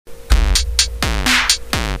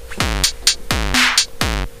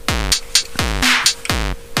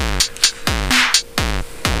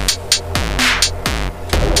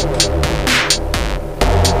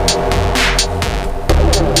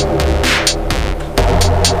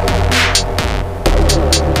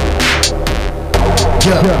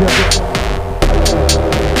The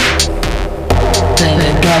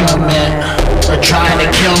government are trying to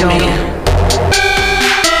kill me.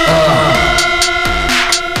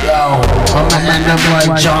 Yo, I'ma end up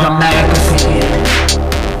like John McAfee.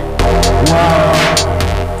 Whoa.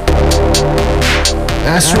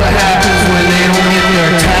 That's what happens when they don't get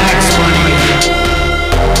their tax money.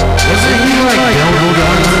 Wasn't he like building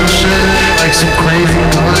guns and shit? Like some crazy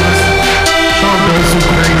guns? Sean built some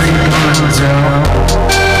crazy guns, yo.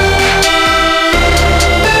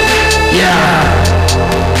 Yeah.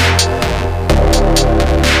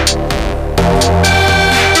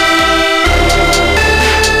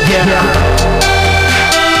 Yeah.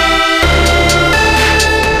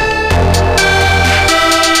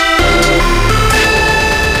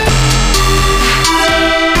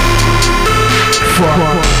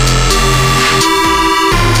 Fuck.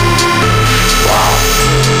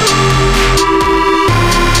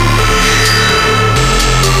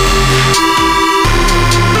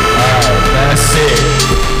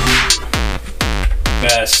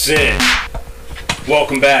 That's it.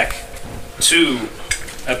 Welcome back to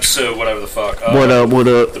episode whatever the fuck. What up?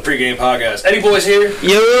 The pregame podcast. Eddie Boy's here.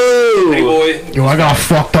 Yo! Eddie Boy. Yo, I got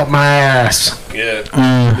fucked up my ass. Yeah.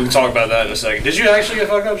 We can talk about that in a second. Did you actually get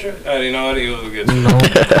fucked up, sure? I didn't know. I didn't look good. No.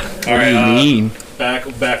 Alright,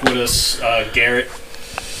 back with us, Garrett.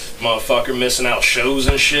 Motherfucker missing out shows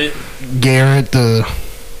and shit. Garrett the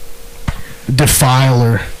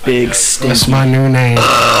Defiler. Big stick. That's my new name.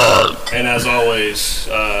 And as always,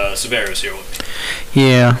 Severa's here with me.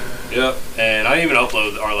 Yeah. Yep. And I didn't even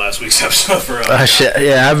upload our last week's episode for Shit.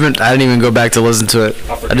 Yeah, I didn't even go back to listen to it.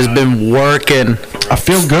 I just been working. I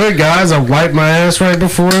feel good, guys. I wiped my ass right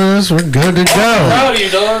before this. We're good to go. Proud of you,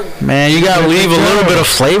 dog. Man, you gotta leave a little bit of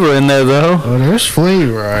flavor in there, though. Oh, there's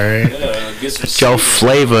flavor, alright. Yeah, get some Joe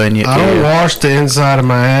flavor in your I don't wash the inside of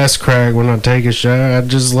my ass crack when I take a shower. I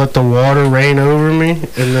just let the water rain over me,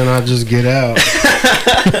 and then I just get out.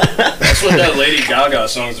 That's what that Lady Gaga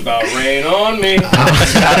song's about. Rain on me.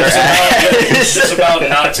 It's just about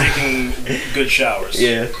not taking good showers.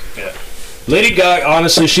 Yeah. Lady Gaga,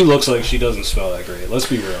 honestly, she looks like she doesn't smell that great. Let's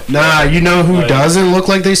be real. Nah, you know who doesn't look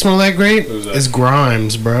like they smell that great? Who's that? It's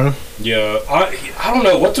Grimes, bro. Yeah, I don't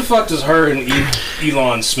know. What the fuck does her and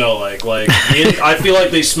Elon smell like? Like, I feel like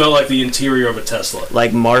they smell like the interior of a Tesla.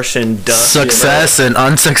 Like Martian dust. Success and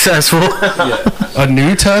unsuccessful. Yeah. A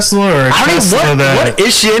new Tesla or a Tesla what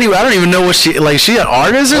is she anyway? I don't even know what she like. She an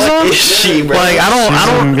artist or something? Is she, bro? Like I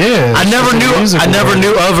never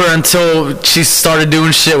knew of her until she started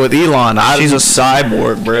doing shit with Elon. She's a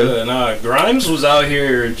cyborg, bro. Yeah, nah, Grimes was out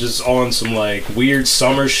here just on some like weird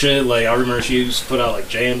summer shit. Like I remember she used to put out like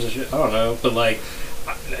jams and shit. I don't know, but like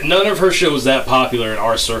none of her shit was that popular in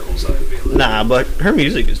our circles. I feel like. Nah, but her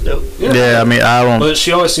music is dope. Yeah, I mean I don't. But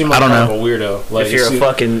she always seemed like kind of a weirdo. Like if you're a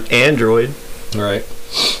fucking android, right?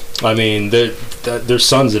 I mean, their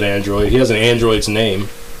son's an android. He has an android's name.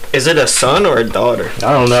 is it a son or a daughter?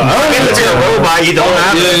 I don't know. If it's a robot, you don't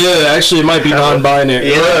have it. Yeah. Actually, it might be non-binary.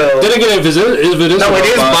 Yeah. Then again, if it is, No, it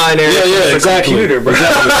is binary. Yeah, It's a exactly. computer, bro.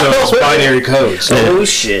 Exactly. So it's binary code. So. Oh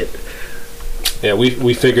shit. Yeah,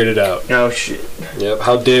 we figured it out. Oh shit. Yep.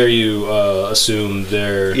 How dare you assume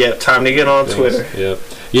their... Yeah, time to get on things. Twitter. Yep.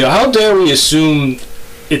 Yeah, how dare we assume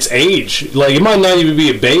its age? Like, it might not even be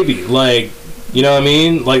a baby. Like, you know what I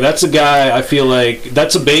mean? Like, that's a guy, I feel like,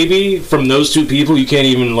 that's a baby from those two people. You can't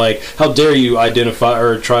even, like, how dare you identify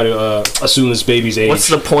or try to assume this baby's age? What's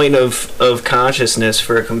the point of consciousness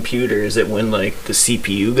for a computer? Is it when, like, the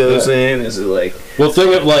CPU goes in? Is it, like... Well,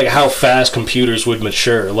 think of, like, how fast computers would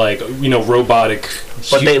mature. Like, you know, robotic...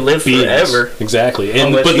 But they live forever. Exactly. And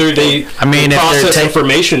Unless but they I mean, if process they're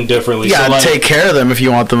information differently. you gotta so, like, take care of them if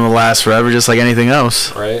you want them to last forever, just like anything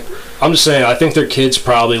else. Right. I'm just saying, I think their kid's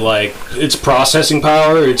probably, like, its processing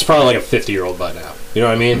power, it's probably like a 50-year-old by now. You know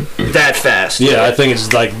what I mean? That fast. Yeah, I think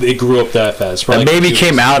it's like it grew up that fast. The baby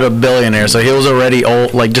came out a billionaire, so he was already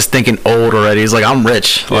old, like just thinking old already. He's like, I'm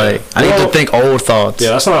rich. Yeah. Like, I need to think old thoughts.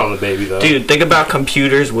 Yeah, that's not on the baby, though. Dude, think about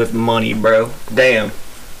computers with money, bro. Damn.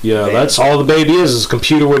 Yeah, that's all the baby is a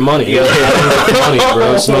computer with money. Yeah. Money,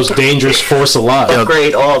 bro. It's the most dangerous force alive.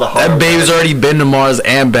 Upgrade all the hardware. That baby's already been to Mars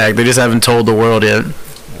and back. They just haven't told the world yet.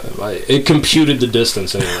 It computed the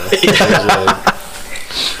distance anyway.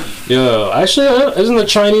 Yeah, actually, isn't the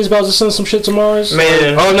Chinese about to send some shit to Mars?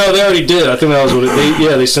 Man. Oh no, they already did. I think that was what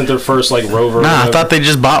they sent their first like rover. Nah, I thought they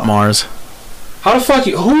just bought Mars. How the fuck?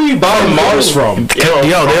 Who are you buying Mars from? Yo,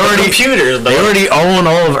 they already computers. They already own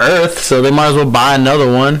all of Earth, so they might as well buy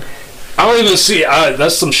another one. I don't even see.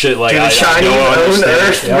 That's some shit like The I Chinese don't own understand.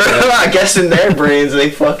 Earth, Yeah, bro. I guess in their brains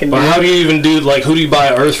they fucking do. But how do you even do, like, who do you buy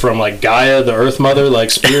Earth from? Like, Gaia, the Earth Mother,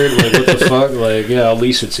 like, spirit? Like, what the fuck? Like, yeah, I'll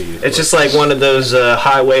lease it to you. It's just like one of those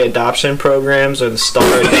highway adoption programs or the star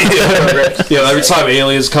adoption programs. You know, every time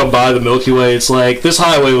aliens come by the Milky Way, it's like, this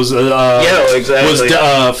highway was, exactly.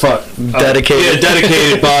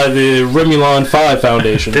 dedicated by the Rimulon 5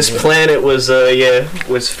 Foundation. This planet was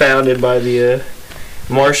founded by the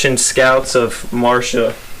Martian Scouts of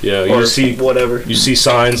Martia. Yeah, Or you see whatever. You see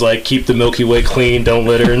signs like keep the Milky Way clean, don't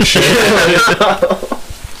litter and shit.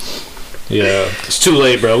 Yeah, it's too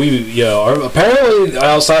late, bro. Apparently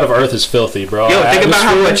outside of Earth is filthy, bro. Yo, think about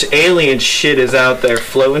how Atmosphere- much alien shit is out there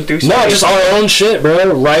floating through space. No, just our own shit,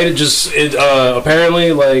 bro. Right?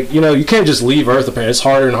 Apparently, like, you can't just leave Earth. Apparently, it's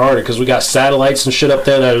harder and harder because we got satellites and shit up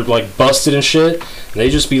there that are like busted and shit. And they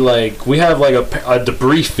just be like, we have like a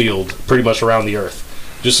debris field pretty much around the Earth.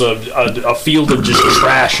 Just a field of just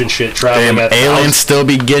trash and shit traveling. Damn, aliens still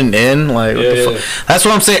be getting in, like what the fuck? That's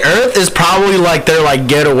what I'm saying. Earth is probably like their like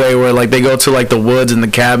getaway where like they go to like the woods and the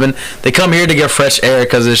cabin. They come here to get fresh air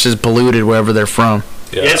because it's just polluted wherever they're from.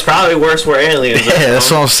 Yeah. It's probably worse where aliens are Yeah, that's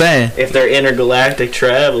from, what I'm saying. if they're intergalactic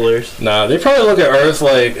travelers. Nah, they probably look at Earth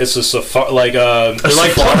like it's a safari. Like they're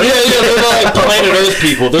like safari? they're like planet Earth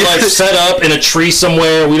people. They're like set up in a tree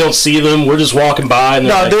somewhere. We don't see them. We're just walking by. And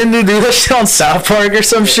No, like, didn't they do that shit on South Park or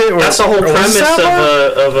some shit? That's the whole or was it premise South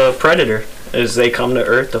Park? of a predator. Is they come to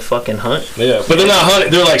Earth to fucking hunt. yeah, but they're not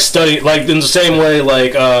hunting. They're like studying, like in the same way,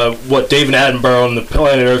 like what David Attenborough and the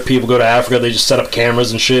planet Earth people go to Africa. They just set up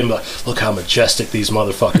cameras and shit and be like, look how majestic these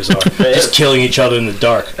motherfuckers are, just killing each other in the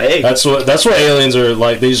dark. Hey. That's what aliens are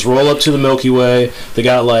like. They just roll up to the Milky Way. They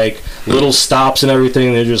got like little stops and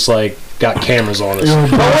everything. They're just like got cameras on us. Yo,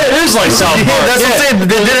 bro. Oh, it is like South Park. Yeah, that's what I'm saying.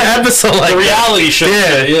 They did an episode like The reality show.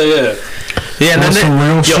 Yeah. Yeah. Yeah, and That's then some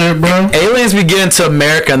real shit, bro. aliens be getting to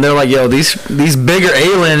America and they're like, yo, these bigger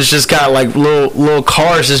aliens just got like little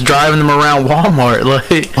cars just driving them around Walmart.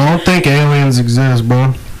 Like, I don't think aliens exist,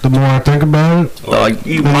 bro. The more I think about it, like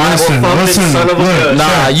You Then listen, Bible-funded son of a look, bitch.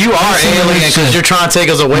 nah, you are Listen to alien this because shit. you're trying to take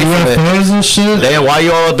us away from it. UFOs and shit. Damn, why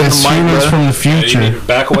you all up in the It's mic, humans bro? from the Yeah, you future. need to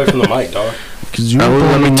back away from the mic, dog. Cause you Let up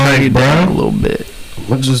me on the turn you mic, down a bro. little bit.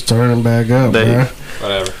 We're just turning back up, There bro.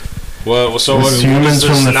 Whatever. Well, so what It's is humans this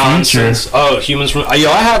from the nonsense? Oh, humans from... I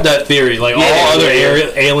had that theory. Like, all other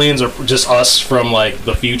aliens are just us from, like,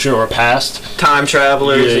 the future or past. Time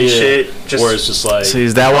travelers and shit. Just Where it's just like... See,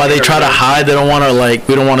 is that why they try to hide? They don't want to, like,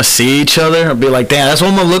 we don't want to see each other? Or be like, damn, that's what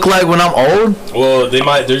I'm going to look like when I'm old? Well,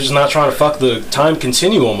 they're just not trying to fuck the time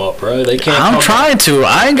continuum up, bro. They can't... I'm trying to.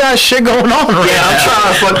 I ain't got shit going on right Yeah, now. I'm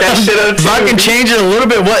trying to fuck that shit up If I too. can change it a little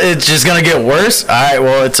bit, what? It's just going to get worse? All right,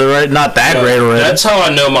 well, it's already not that great already. That's how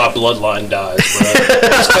I know my bloodline dies, bro.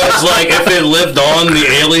 Because, like, if it lived on, the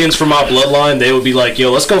aliens from my bloodline, they would be like, yo,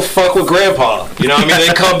 let's go fuck with Grandpa. You know what I mean?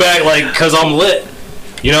 They come back, like, because I'm lit.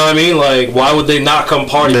 You know what I mean? Like, why would they not come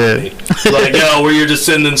party with me? Like, yo, we're your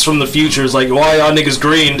descendants from the future. It's like, why y'all niggas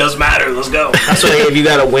green? Doesn't matter. Let's go. That's why if you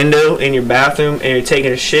got a window in your bathroom and you're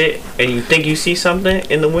taking a shit and you think you see something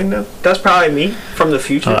in the window, that's probably me from the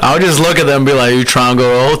future. I would just look at them and be like, you trying to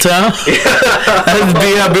go to Old Town?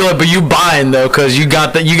 I'd be like, but you buying, though, because you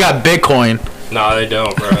got Bitcoin. Nah, they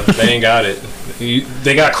don't, bro. They ain't got it.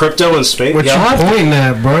 They got crypto in space. What you pointing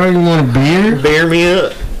at, bro? You want a beer? Bear me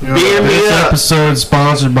up. Beer me This up. episode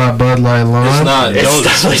sponsored by Bud Light Lime. It's not.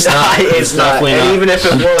 It's not. It's not. definitely And not. even if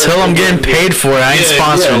it was, Until I'm it getting wouldn't be. paid for it, I ain't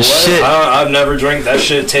sponsoring what? shit. I've never drank that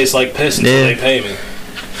shit. Tastes like piss until Yeah. they pay me. You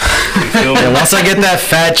feel me? And once I get that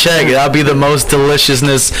fat check, that'll be the most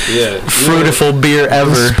deliciousness, Yeah. fruitful beer This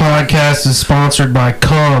ever. podcast is sponsored by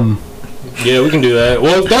Cum. Yeah, we can do that.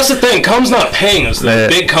 Well, that's the thing. Cum's not paying us. Yeah.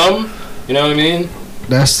 Big Cum. You know what I mean?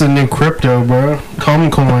 That's the new crypto, bro. Cum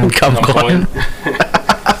coin. Come Cum coin.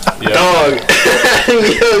 Yeah. Dog,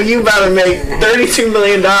 yo, you about to make $32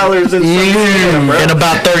 million in some year, bro. In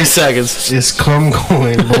about 30 seconds. It's cum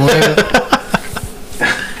coin, boy.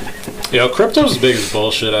 Yo, crypto's the biggest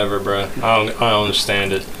bullshit ever, bro. I don't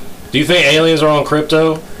understand it. Do you think aliens are on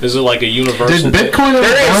crypto? Is it like a universal? Did Bitcoin ever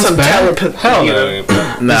There is bounce some back? telepathy. Hell no.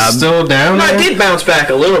 Nah, It's still down No, it there? did bounce back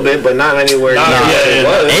a little bit, but not anywhere near Nah, what it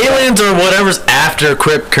yeah, was. aliens or whatever's after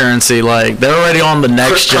cryptocurrency, like they're already on the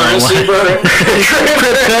next gen. Currency, Like, bro.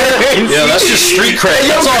 Yeah, that's just street cred. Hey,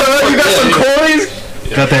 yo, That's all. cuz, you got some coins?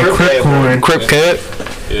 Got that crypt coin. Crypto.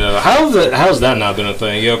 Yeah, how's that not been a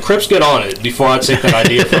thing? Yo, Crips, get on it before I take that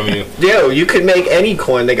idea from you. Yo, you could make any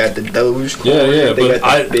coin. They got the Doge coin. Yeah, they but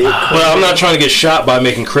got the big coin. I'm not trying to get shot by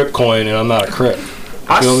making Crip coin, and I'm not a Crip.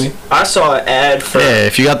 Feel me? I saw an ad for. Yeah,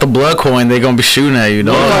 if you got the blood coin, they gonna be shooting at you.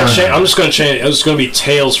 No, Dog. I'm just gonna change. It's gonna be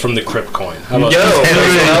Tails from the Crypt coin. How about Yo,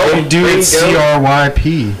 that? there You do you it go.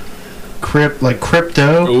 CRYP. Crypt, like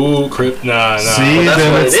crypto. Ooh, Crypt. Nah. See, that's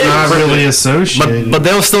then what it's it is. not really associated. But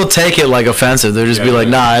they'll still take it like offensive. They'll just be Yeah, like,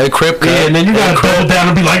 yeah. nah, Crip. yeah, and then you gotta double down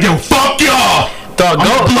and be like, yo, fuck y'all! dog,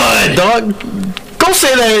 go, blood. dog. Go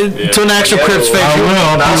say that to an actual Yeah, Crips face. I will.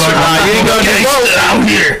 I'll be like, Nah, you ain't gonna get voted. out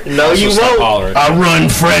here. No, you Stop won't. hollering. I run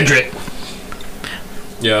Frederick.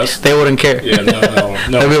 Yeah, that's, They wouldn't care. yeah,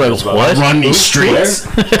 no. They'd be like, About what? it. Run these streets.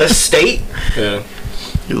 The state. Yeah.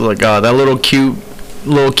 You're like, oh, that little cute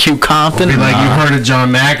Compton. Be like, you Nah. heard of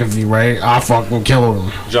John McAfee, right? I fucking killed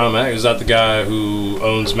him. John Mac, is that the guy who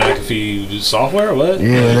owns McAfee software or what?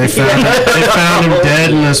 Yeah, they found him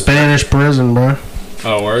dead in a Spanish prison, bro.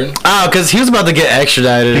 Oh, word? Oh, because he was about to get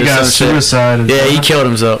extradited He or got some shit. suicided. Yeah, he killed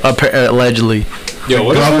himself, allegedly. Yo,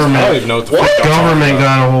 what is this? government- I don't even know what the fuck y'all Government talking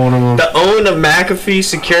about. got a hold of him. The own of McAfee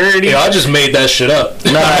Security. Yeah, I just made that shit up.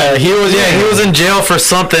 Nah, he was in jail for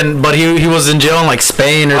something, but he was in jail in like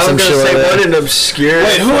Spain or I was some gonna shit say like what that. an obscure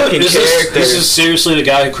Wait, who fucking is this? character. This is seriously the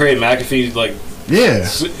guy who created McAfee? Like, Yeah.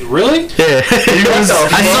 really? Yeah, What the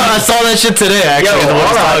I saw that shit today. Yo, Actually, the one I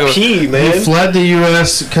was talking about. R.I.P. He man. fled the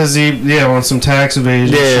U.S. because he on some tax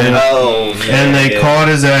evasion Yeah. shit. Oh, And they caught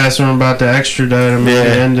his ass and were about to extradite him. Yeah. And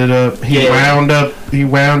it ended up he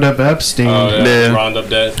wound up Epstein. Oh, yeah. Yeah. Round up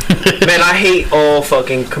dead. Man, I hate all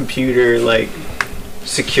fucking computer like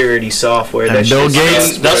security software. That And Bill shit Gates-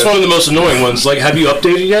 sucks, That's bro. one of the most annoying ones. Like, have you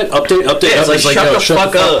updated yet? Update. Yeah, it's like, shut yo, the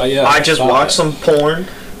fuck up. Yeah, I just stop watched it. some porn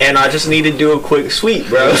and I just need to do a quick sweep,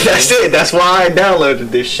 bro. That's it. That's why I downloaded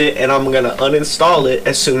this shit and I'm gonna uninstall it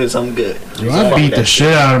as soon as I'm good. I beat the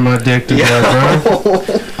shit out of my dick today, bro.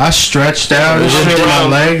 I stretched out and It's your shit, my day-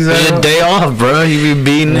 legs It's your out. day off, bro. You be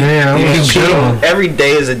beating it. Yeah, I'm You gonna be chill. beating it. Every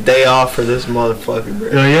day is a day off for this motherfucker, bro.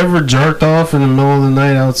 Yo, you ever jerked off in the middle of the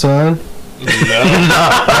night outside? No.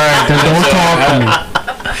 Alright, then don't talk to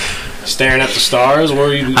me. Staring at the stars. Where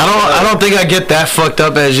are you? I don't think I get that fucked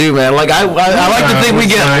up as you, man. Like I like to think we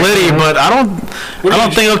get litty, but I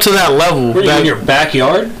don't think up to that level. Were you in your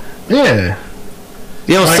backyard? Yeah.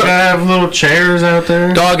 Yo, Like I have little chairs out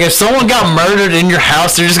there. dog, if someone got murdered in your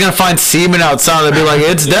house, they're just gonna find semen outside. They'll be like,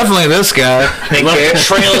 it's definitely this guy. And Left Garrett, a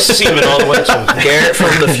trail of semen all the way to him. Garrett from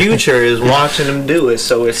the future is watching him do it,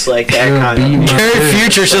 so it's like that Yeah, kind beat of. my Very dick.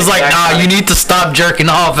 future, she's like, nah, you need to stop jerking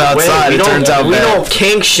off outside. we It turns out we bad. don't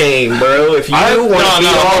kink shame, bro. If you I- want to no, be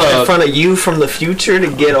no, off hold in up. front of you from the future to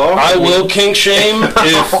get off, I will kink shame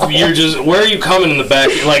if you're just. Where are you coming in the back?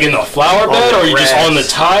 Like in the flower On bed, the or are you just grass. on the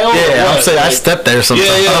tile? Yeah, or I'm what? saying I Like, step there sometimes.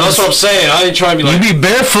 Yeah, that's what I'm saying. I ain't trying to be You like. be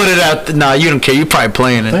barefooted out. Nah, you don't care. You probably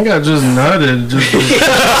playing I it. think I just nutted.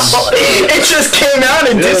 it just came out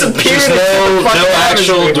and disappeared. Just into no the fucking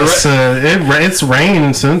actual atmosphere. direct. It's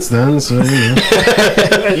rained since then, so you know.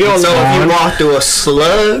 You don't know if on. you walked through a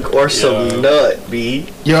slug or some Yeah. nut, B.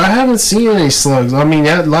 Yo, I haven't seen any slugs. I mean,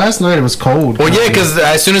 last night it was cold. Well, yeah, because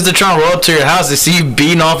as soon as they're trying to roll up to your house, they see you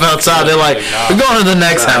beating off outside. They're like, we're going to the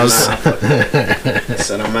next house.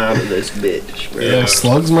 Said I'm out of this bitch, bro. Yeah,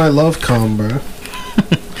 slugs might love cum, bro.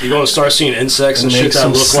 You're gonna start seeing insects and Make shit that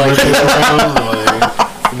some look like you around.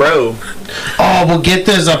 Like, Bro, Oh, well, get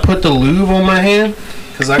this. I put the lube on my hand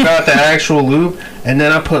because I got the actual lube, and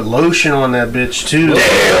then I put lotion on that bitch too.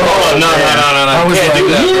 oh, no. I was Can't like, do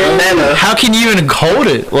that, bro. How can you even hold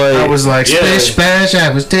it? Like, I was like, Yeah. splish splash.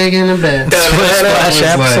 I was taking a bath. splash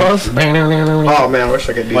I was applesauce? like, oh man, I wish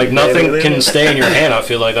I could do Like that. nothing can stay in your hand. I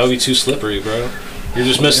feel like that would be too slippery, bro. You're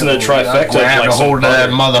just missing the I trifecta. grabbed Like a some hold of that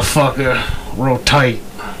butter. motherfucker real tight.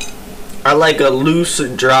 I like a loose,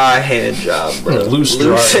 dry hand job, bro. Loose,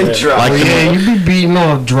 dry, and yeah. dry. Like Oh, yeah, you be beating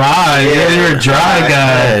off dry. Yeah, you're a dry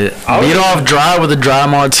guy. beat off dry with a dry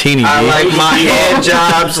martini. I dude. like my hand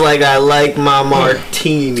jobs like I like my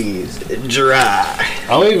martinis dry.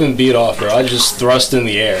 I don't even beat off, bro. I just thrust in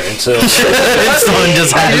the air until Someone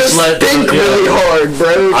just I had just let- think yeah. really hard,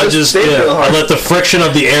 bro. I just think real I hard. let the friction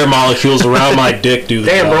of the air molecules around my dick do the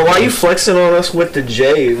Damn, job. bro, why you flexing on us with the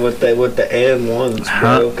J with the N1s,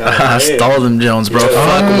 bro? I stole them Jones, bro. Yeah.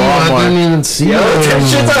 Fuck I Walmart. didn't even see Yo, that them.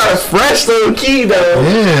 shit's out of fresh little key though.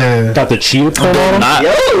 Yeah. got the cheetah print on 'em? Not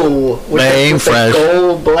Yo, with They ain't with fresh. the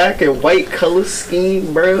gold, black, and white color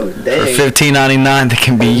scheme, bro. for Dang. $15.99. They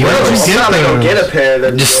can be Bro, yours. you I'm trying to go those? get a pair of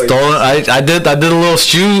them. Just joints. stole it. I did a little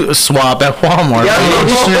shoe swap at Walmart. Yeah.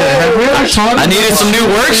 Oh, shit. Have we ever talked I needed about some new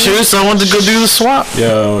this? work shoes, so I wanted to go do the swap.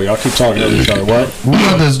 Yo, y'all keep talking over each other. What? We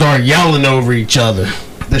about to start yelling over each other.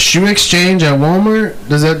 the shoe exchange at Walmart.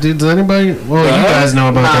 Does anybody? Well, you guys know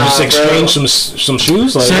about that. Just exchange some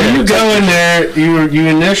shoes. Like, So you go in there. You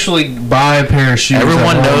initially buy a pair of shoes.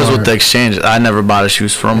 Everyone at knows Walmart. what the exchange. I never bought a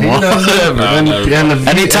shoes from He Walmart. knows it.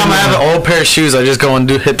 Anytime I have an old pair of shoes, I just go and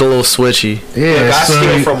hit the little switchy. Yeah, Look, I so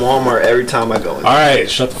steal from Walmart every time I go in. all right,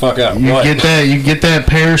 shut the fuck up. you What? get that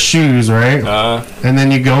pair of shoes, right? And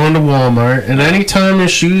then you go into Walmart, and anytime your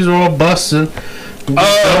shoes are all busted, you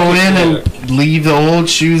go in and leave the old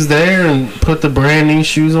shoes there and put the brand new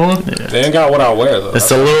shoes on. They ain't got what I wear though.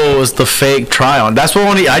 It's the fake try on. That's what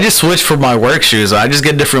I just switch for my work shoes. I just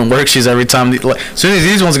get different work shoes every time. Like, as soon as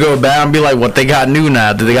these ones go bad, I'll be like, what they got new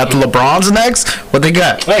now? Do they got the LeBrons next? What they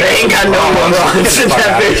got? They ain't got no LeBrons in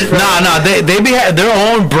that bitch, bro. Nah, they be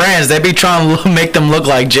their own brands. They be trying to make them look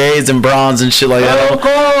like J's and Brons and shit like that. Of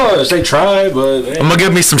course, they try, but I'm gonna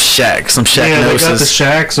give me some Shaq Yeah, they got the Noses.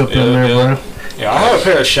 Shacks up in there, bro. yeah, I had a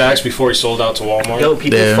pair of Shaqs before he sold out to Walmart. Yo,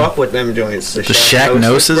 people Yeah. fuck with them joints. The Shaq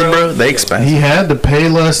Noses, bro, they expensive. He had the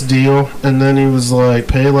Payless deal, and then he was like,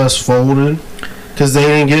 Payless folded, because they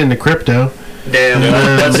didn't get into crypto. Damn, Yeah,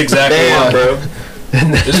 that's exactly damn, why. bro.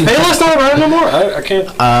 Is Payless not around no more? I can't.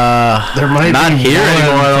 There might Not be here one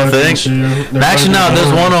anymore, I don't fucking think. shoe. There Actually, might no, be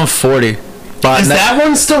there's one. one on 40. But Is that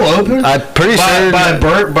one still open? I'm pretty sure. by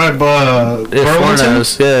Burlington?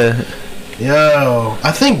 Fornos, yeah. Yo,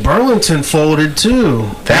 I think Burlington folded too.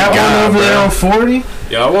 That God, one over bro. there on 40?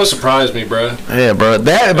 Yeah, it won't surprise me, bro. Yeah, bro. But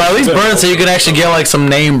at least Burlington, you can actually get like some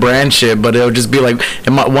name brand shit, but it'll just be like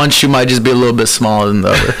one shoe might just be a little bit smaller than the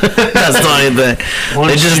other. That's the only thing.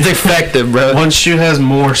 It's just defective, bro. One shoe has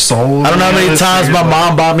more soles. I don't know how many times my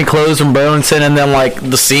mom bought me clothes from Burlington, and then like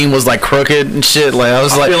the seam was like crooked and shit. Like I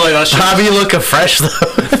was like, feel like that shit- how be you looking fresh though?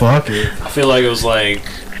 Fuck it. I feel like it was like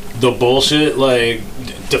the bullshit, like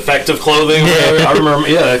defective clothing. Yeah. Whatever. I remember,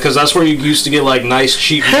 yeah, because that's where you used to get like nice,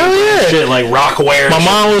 cheap Hell yeah. shit, like Rockwear. My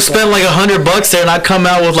mom would spend like $100 there, and I'd come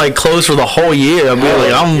out with like clothes for the whole year. I'd be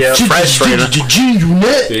like, I'm Yeah. fresh right now.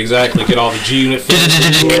 G-Unit. Exactly, get all the G-Unit.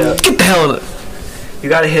 Get the hell out of it. You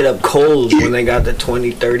gotta hit up Kohl's when they got the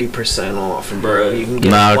 20-30% off, bro. You can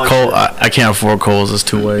get Nah, one Cole, for- I can't afford Kohl's. It's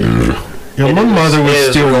too way. Yo, my mother would It is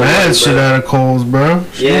steal real mad money, shit bro. out of Kohl's, bro.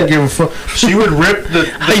 She Yeah. didn't give a fuck. She would rip the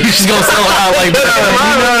You just gonna sell it out like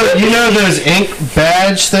you know those ink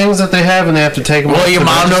badge things that they have, and they have to take them well, off. your the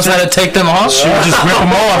mom knows register? how to take them off. She would just rip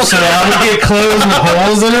them off, so I would get clothes with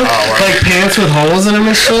holes in them, like pants with holes in them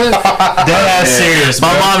and shit. Dead ass serious, bro.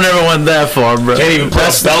 My mom never went that far, bro. Can't even put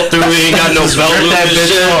a belt through it. Ain't got no belt rip loop that and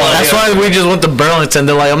bitch shit. off. That's why we just went to Burlington.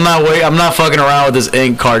 They're like, I'm not fucking around with this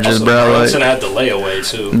ink cartridge, Also, bro. Burlington Like, had the layaway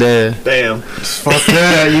too. yeah. Damn. Fuck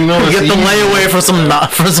that, you know. You get it's the easy. layaway for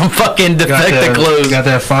some fucking Got defective clothes. Got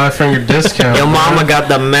that 5-finger discount. Your bro. mama got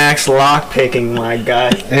the max lock picking, my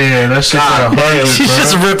guy. Yeah, that shit's God got a hundred, She's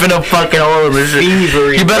just bro. ripping up fucking all over shit.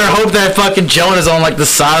 Thievery. You better hope that fucking Joan is on like the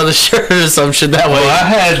side of the shirt or some shit that way. Well, I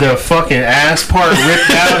had the fucking ass part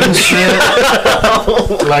ripped out and shit.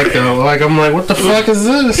 like I'm like, what the fuck is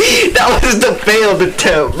this? That was the failed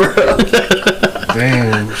attempt, bro.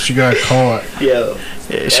 Damn, she got caught. Yo,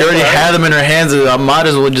 Yeah, she already had them in her hands. I might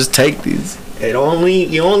as well just take these. you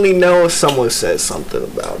only know if someone says something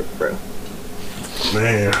about it, bro.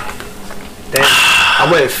 Man, Damn. I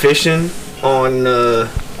went fishing on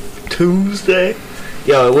Tuesday.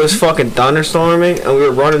 Yo, it was fucking thunderstorming, and we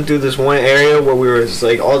were running through this one area where we were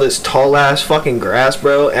like all this tall ass fucking grass,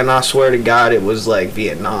 bro. And I swear to God, it was like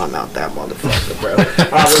Vietnam out that motherfucker, bro.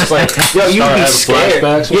 I was like, yo, you Start be having scared.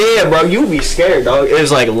 flashbacks? Yeah, bro, you be scared, dog. It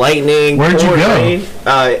was like lightning. Where'd you pouring go? rain,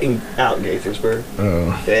 out in Gaithersburg.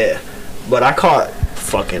 oh, Yeah, but I caught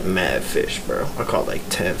fucking mad fish, bro. I caught like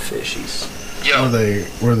 10 fishies.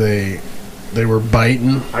 they were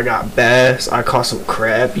biting. I got bass. I caught some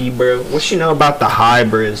crappie, bro. What you know about the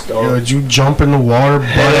hybrids, dog? Yo, did you jump in the water? butt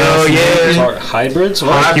Hell ass yeah. Sorry, hybrids?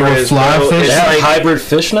 What? Like you were Hybrids, fly bro. fish? They It's have like, hybrid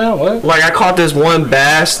fish now? What? like I caught this one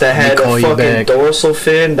bass that had call a you fucking back. dorsal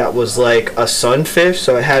fin that was like a sunfish,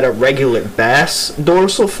 so it had a regular bass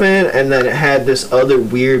dorsal fin, and then it had this other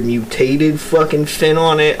weird mutated fucking fin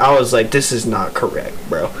on it. I was like, this is not correct,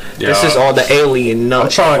 bro. This Yeah. is all the alien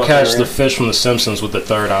nuts. I'm trying to fucking catch the around. fish from The Simpsons with the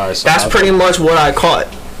third eye. So That's pretty much what I caught.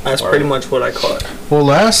 That's Word. pretty much what I caught. Well,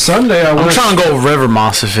 last Sunday I I'm went. trying to go river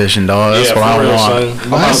monster fishing, dog. That's Yeah, what I for real, want. son.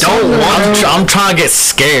 Last Sunday, I'm trying to get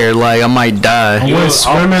scared. Like I might die. I went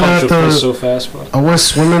swimming at the. so fast, bro. I went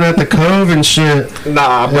swimming at the cove and shit.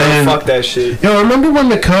 Nah, bro, Man. fuck that shit. Yo, remember when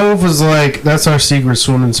the cove was like, that's our secret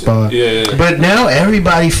swimming spot? Yeah. But now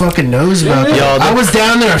everybody fucking knows about that. Yo, I was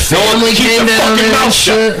down there, a family keep came the down fucking there and mouth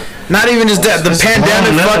shit. Not even just that. The It's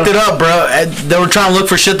pandemic blown fucked up. it up, bro. And they were trying to look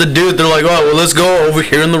for shit to do. They're like, oh, well, let's go over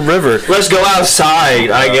here in the river. Let's go outside,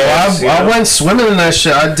 I guess. I went swimming in that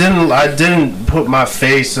shit. I didn't put my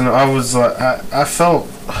face, and I was like, I felt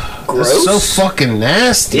Gross. it's so fucking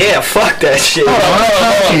nasty. Yeah, fuck that shit.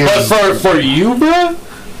 But for you, bro,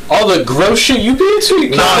 all the gross shit you be into,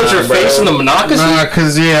 you can't put your bro. face in the monocacy. Nah,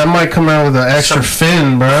 cause I might come out with an extra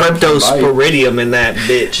fin, bro. Cryptosporidium in that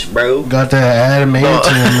bitch, bro. Got that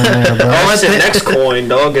adamantium in there, bro. That's the next coin,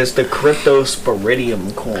 dog. It's the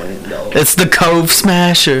Cryptosporidium coin, dog. It's the Cove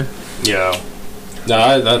Smasher. Yeah.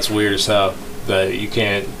 Nah, that's weird as hell. That you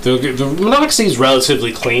can't. The monocacy is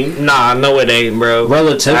relatively clean. Nah, no, it ain't, bro.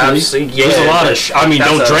 Relatively. Yeah, There's a lot of. I mean,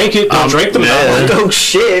 don't drink it. Don't drink the monocacy. No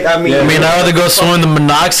shit. I mean, I mean, I'd rather go swim in the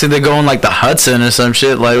Monocacy than go in like the Hudson or some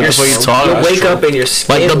shit. Like, what the fuck you talking you about? wake up and your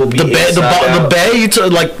skin Like will be the bay, you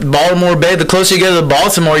took like Baltimore Bay. The closer you get to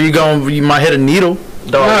Baltimore, you might hit a needle.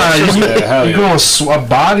 Dog, Nah, hell you yeah. a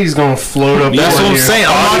body's gonna float up. That's over what I'm here. saying.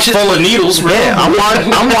 I'm Body's watching. full of needles, bro. Yeah,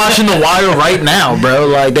 I'm watching The Wire right now, bro.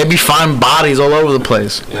 Like they be finding bodies all over the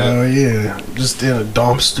place. Oh yeah, just in a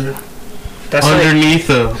dumpster that's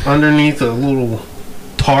like, underneath a little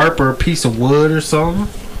tarp or a piece of wood or something.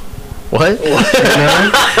 What? You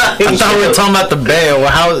know? I thought we were talking about the bay.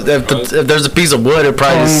 Well, how if there's a piece of wood, it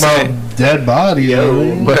probably Talking just about dead body.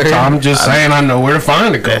 Yo. Where? I'm just saying I know where to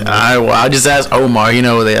find it. I just asked Omar. You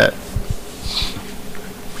know where they at?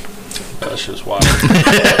 That's just wild.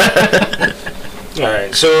 All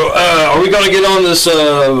right, so are we gonna get on this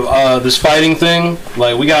this fighting thing?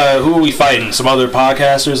 Like, who are we fighting? Some other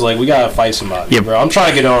podcasters? Like, we gotta fight somebody, Yeah. bro. I'm trying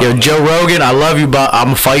to get on. Yo, Joe Rogan, I love you, but I'm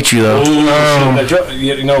gonna fight you though. Ooh, shit.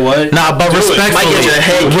 You know what? Nah, but Do it. respectfully, Might get your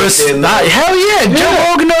head kicked in, though. hell yeah, Joe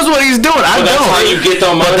Rogan knows what he's doing. I But that's how don't. you get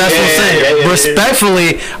them. But that's what I'm saying. yeah.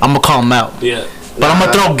 Respectfully, I'm gonna call him out. Yeah. But I'm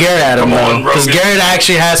gonna throw Garrett at him Come on, though, because Rogan. Garrett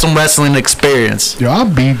actually has some wrestling experience. Yo, I'll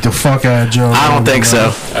beat the fuck out of Joe. I don't think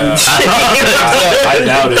so. I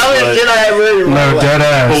doubt it. Shit, But, I really No, dead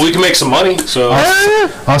ass. well, we can make some money. So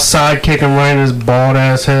I'll sidekick him right in his bald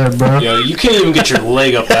ass head, bro. you know, you can't even get your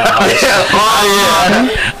leg up that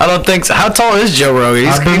high. I don't think so. How tall is Joe Rogan?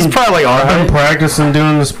 He's probably like I've been alright. practicing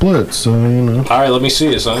doing the splits, so you know. All right, let me see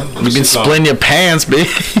it, son. Let me You see can something. split your pants,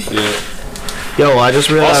 bitch. Yeah. Yo, I just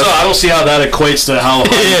realized. Also, I don't see how that equates to how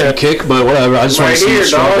high you can kick, but whatever. I just want Right to see here, it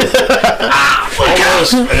strong. dog.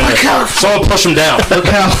 Someone push him down. Look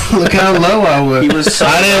how low I was. He was so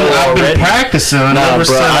I've been already. practicing. I Nah, never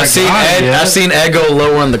bro. said I I seen got it Ed. yet. I seen Ed go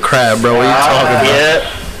lower in the crab, bro. What are you talking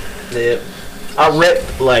about? Yep. I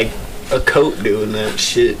ripped like a coat doing that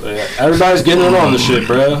shit. Everybody's getting in on the shit,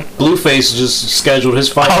 bro. Blueface just scheduled his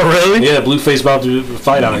fight. Oh, really? Yeah, Blueface about to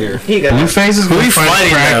fight out here. He got Blueface is Who gonna he fight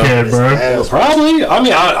fighting crackhead, bro. Probably. I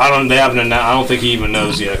mean, I don't. They haven't. I don't think he even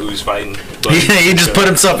knows yet who he's fighting. But, He just put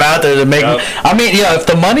himself out there to make. Yep. I mean, yeah, if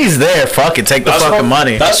the money's there, fuck it, take the fucking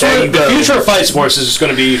money. That's There what you the go. future of fight sports is just going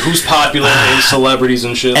to be who's popular and celebrities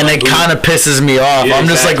and shit. And like it kind of pisses me off. Yeah, I'm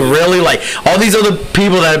just exactly. like, really, like all these other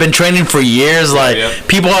people that have been training for years, like Yeah.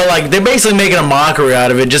 people are like, they're basically making a mockery out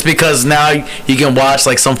of it just because now you can watch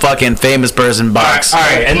like some fucking famous person box. All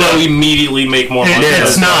right, and they'll immediately make more money.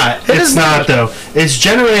 It's not. It's not though. It's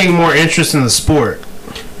generating more interest in the sport.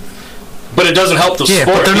 But it doesn't help the Yeah,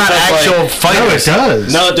 sport. but they're not because, actual like, No, it fighters.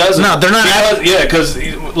 does. No, it doesn't. No, they're not Because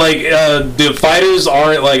like the fighters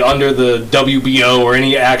aren't like under the WBO or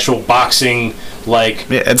any actual boxing like.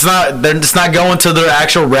 Yeah, it's not. They're just not going to their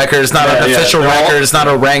actual record. It's not Yeah, an yeah. official They're all- record. It's not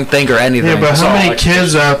a ranked thing or anything. Yeah, but That's how all many I-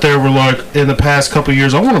 kids out there were like in the past couple of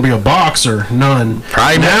years? I want to be a boxer. None.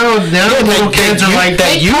 Probably now Yeah, little that- kids that are you- like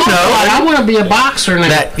that "Hey, you Papa, know." I want to be a boxer now.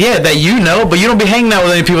 that you know, but you don't be hanging out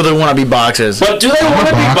with any people that want to be boxers. But do they want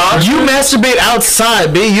to be boxer. boxers? You masturbate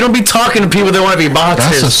outside, B. You don't be talking to people that want to be That's a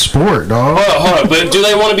boxers. sport, dog. Hold on, but do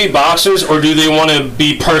they want to be boxers or do they want to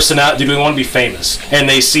be do they want to be famous? And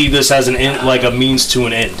they see this as an end, like a means to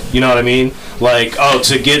an end. You know what I mean? Like, oh,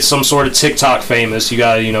 to get some sort of TikTok famous, you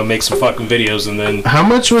gotta, make some fucking videos and then How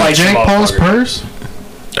much was Fight Jake some Paul's motherfucker. purse?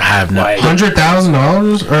 I have no. Like,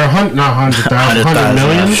 $100,000 or not 100,000, 100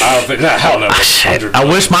 million? I don't think, nah, hell no. Shit, I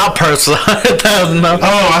wish my purse was $100,000.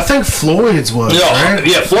 Oh, I think Floyd's was. right?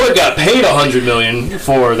 Yeah, Floyd got paid $100 million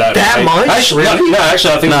for that. That fight. much? Actually, Really? no,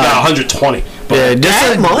 actually, I think Nah. he got 120. But Yeah,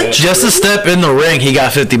 That much? just to step in the ring, he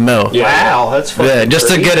got 50 mil. Yeah. Wow, that's fucking Yeah, just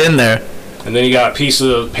to crazy. get in there. And then he got a piece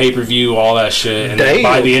of pay-per-view, all that shit. And then Damn.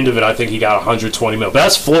 by the end of it, I think he got 120 mil. But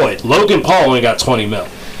that's Floyd. Logan Paul only got 20 mil.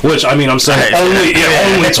 Which, I mean, I'm saying only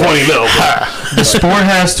 20 mil. But, The sport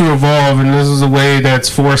has to evolve, and this is a way that's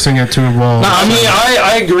forcing it to evolve. I mean,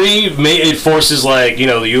 I agree. It forces, like, the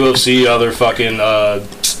UFC, other fucking,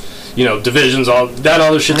 divisions, all that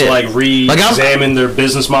other shit to like re-examine their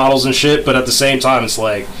business models and shit. But at the same time, it's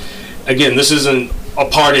like, again, this isn't a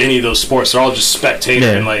part of any of those sports. They're all just spectator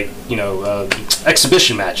and like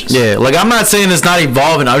exhibition matches. Yeah, like I'm not saying it's not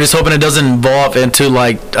evolving. I'm just hoping it doesn't evolve into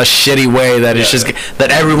like a shitty way that it's just that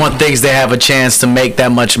everyone thinks they have a chance to make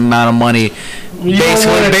that much amount of money.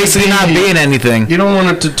 Basically not being anything. You don't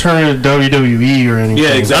want it to turn into WWE or anything.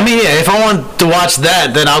 Yeah, exactly. I mean, if I want to watch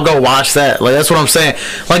that, then I'll go watch that. Like that's what I'm saying.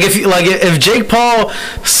 Like if Jake Paul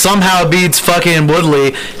somehow beats fucking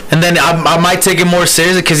Woodley, and then I might take it more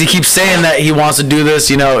seriously because he keeps saying that he wants to do this,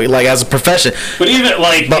 like as a profession. But even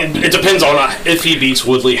like it depends on if he beats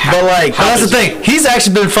Woodley. But that's the thing. He's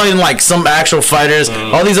actually been fighting like some actual fighters.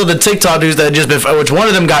 All these other TikTok dudes that just been, which one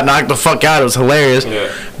of them got knocked the fuck out. It was hilarious.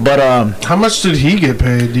 Yeah. But how much did he get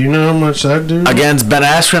paid? Do you know how much that dude? Against Ben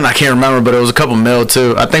Askren, I can't remember, but it was a couple mil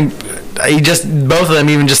too. I think both of them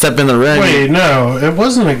even just stepped in the ring. Wait, no, it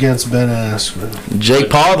wasn't against Ben Askren. Jake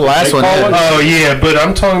Paul, the last one. Oh yeah, but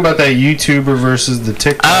I'm talking about that YouTuber versus the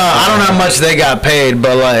TikTok. I don't know how much they got paid,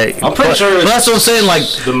 but like I'm pretty sure that's what I'm saying. Like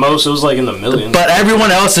the most, it was like in the millions. But everyone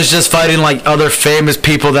else is just fighting like other famous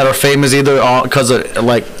people that are famous either because of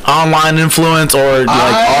like online influence or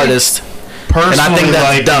like artists. Personally, and I think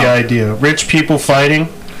that's like dumb. The idea. Rich people fighting.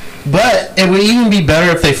 But it would even be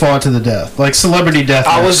better if they fought to the death, like celebrity death.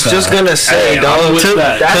 I was just gonna say, dog.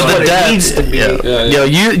 That's what it needs to be. Yo,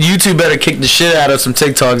 YouTube better kick the shit out of some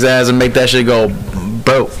TikTok's ass and make that shit go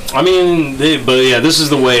broke. I mean, this is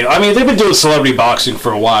the way. I mean, they've been doing celebrity boxing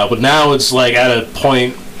for a while, but now it's like at a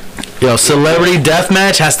point. Yo, celebrity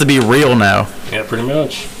deathmatch has to be real now. Yeah, pretty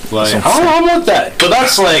much. Like, I want that, but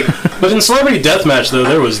that's like, but in Celebrity Deathmatch though,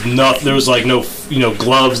 there was like no,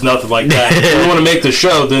 gloves, nothing like that. If you want to make the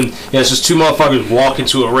show, then it's just two motherfuckers walk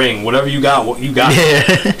into a ring. Whatever you got, what you got.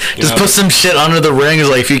 Yeah, just put some shit under the ring. Is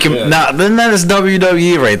like if you can, then that is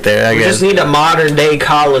WWE right there. I guess. Just need a modern day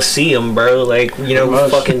Coliseum, bro. Like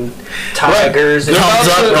fucking tigers. Right. Thumbs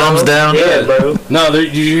up, thumbs down. Yeah, bro. No,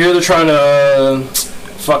 did you hear they're trying to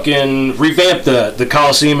fucking revamp the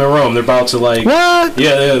Coliseum in Rome? They're about to like what?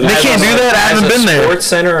 Yeah, they can't do that. I haven't been there. Sports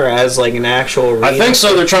center or as like an actual arena? I think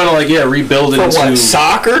so. They're trying to like rebuild it for into what,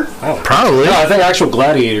 soccer? Probably. No, I think actual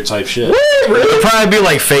gladiator type shit. Really? It'll probably be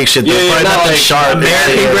like fake shit. Yeah, not like sharp.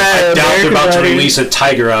 I doubt they're about to release a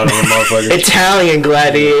tiger out of a motherfucker. Italian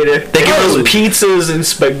gladiator. They can release pizzas and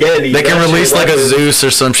spaghetti. They can release like a Zeus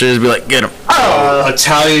or some shit. Just be like, get him.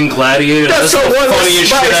 Italian gladiator. That's the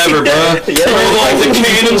funniest shit ever, bro. Like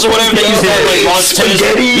the cannons or whatever they use to like launch tennis.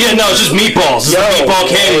 Yeah, no, it's just meatballs. It's a meatball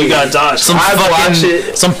cannon. You gotta dodge.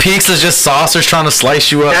 Some pizzas, just saucers trying to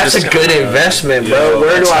slice you up. That's a good investment, bro.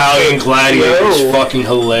 Where do Italian gladiator is fucking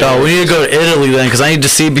hilarious. No, we need to go to Italy then, because I need to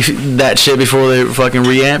see that shit before they fucking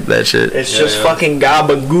reamp that shit. It's just fucking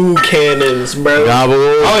gabagoo cannons, bro.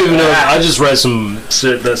 Gabagoo. I don't even know. I just read some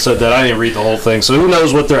shit that said that. I didn't read the whole thing, so who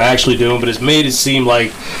knows what they're actually doing? But it's made it seem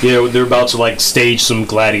like they're about to like stage some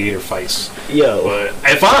gladiator fights. Yo, but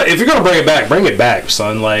if you're gonna bring it back,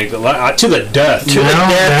 son. Like to the death. To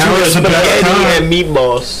the spaghetti and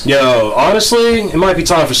meatballs. Yo, honestly, it might be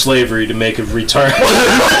time for slavery to make a return. It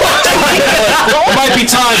might be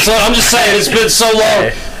time, son. I'm just saying, it's been so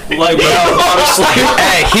long. Like, honestly.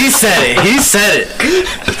 Hey, he said it.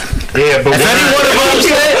 Yeah, but if any one of us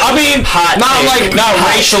said it, I mean, not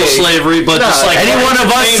racial slavery, but just like any one of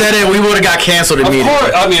us said it, we would have got canceled immediately. Of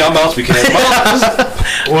course, I mean, I'm about to be canceled.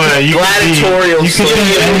 Gladiatorial. You can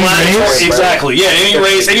be any race. Exactly. Yeah, any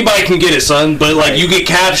race, anybody can get it, son. But like, you get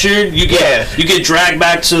captured, you get dragged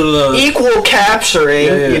back to the equal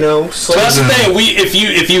capturing. So that's the thing.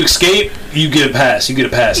 If you escape, you get a pass.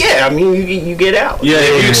 Yeah, I mean, you get out. Yeah,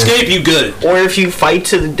 if you escape, you good. Or if you fight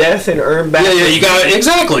to the death and earn back. Yeah, you got it.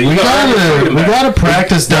 Exactly. We gotta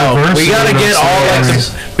practice diversity. We gotta get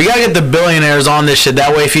we gotta get the billionaires on this shit.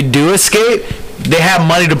 That way, if you do escape, they have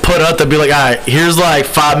money to put up to be like, all right, here's like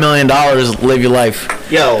 $5 million. Live your life.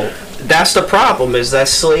 Yo. That's the problem, is that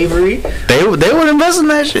slavery they would invest in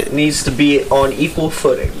that shit. Needs to be on equal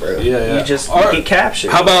footing, bro. Yeah. You just get captured.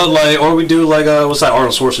 How about or we do like what's that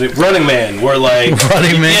Arnold Schwarzenegger Running Man, where like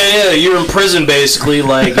Running Man. Yeah, you're in prison basically,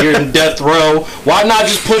 like you're in death row. Why not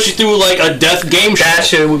just push you through like a death game show? That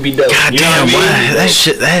shit would be dope. God damn,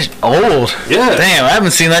 that's old. Yeah. Damn, I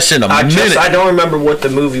haven't seen that shit in a minute. I don't remember what the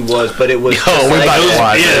movie was, but it was we about to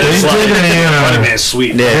watch it. Running Man's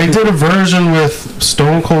sweet. They did a version with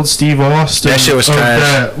Stone Cold Steve Austin. That shit was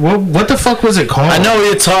trash. What the fuck was it called? I know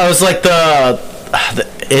it was like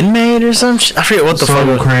inmate or some shit. I forget what the fuck.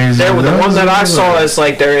 Something crazy. The one that I saw is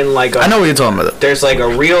like they're in like I know what you're talking about. there's like a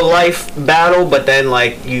real life battle, but then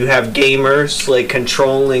like you have gamers like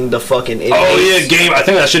controlling the fucking inmates. Oh yeah, game. I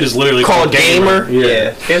think that shit is literally Called Gamer.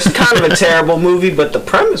 Yeah. It's kind of a terrible movie, but the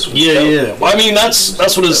premise was Yeah, dope. yeah. Well, I mean, that's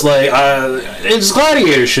what it's like. It's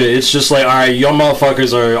gladiator shit. It's just like, all right, y'all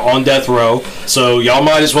motherfuckers are on death row, so y'all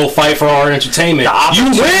might as well fight for our entertainment. You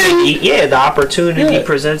win. Yeah, the opportunity Yeah.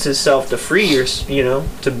 presents itself to free your,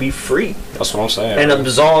 to be free That's what I'm saying. and bro.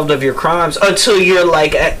 absolved of your crimes until you're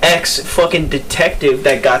like an ex fucking detective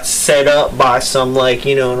that got set up by some like,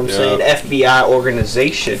 you know what I'm saying, FBI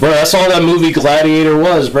organization. Bro, that's all that movie Gladiator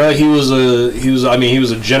was, bro. He was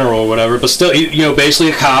a general or whatever, but still,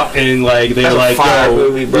 basically a cop, and like they're That's a like, fire yo,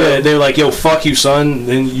 movie, bro. yeah, they're like, yo, fuck you, son,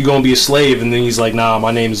 then you gonna be a slave, and then he's like, nah,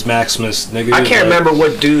 my name is Maximus, nigga. I can't Like, remember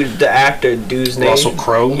what dude's name. Russell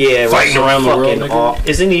Crowe. Yeah, fighting Russell around the world. fucking Nigga.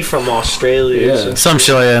 Isn't he from Australia? Yeah. or something? Some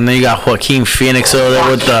shit like that. And then you got Joaquin Phoenix over there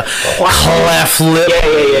with the cleft lip.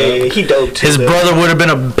 Yeah. He dope too. His though. brother would have been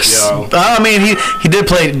I mean, he did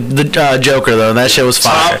play the Joker though. And that shit was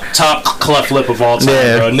fire. Top cleft lip of all time,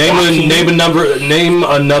 Yeah. bro. Name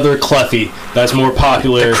another cleffy that's more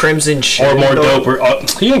popular The Crimson Chin. or more dog. dope.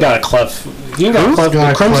 He ain't got a clef. He ain't got a Who's clef. got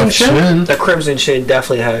The Crimson cleft Chin. chin? The Crimson Chin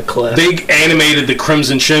definitely had a clef. They animated the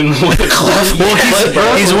Crimson Chin with a clef.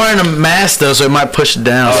 He's wearing a mask though, so it might push it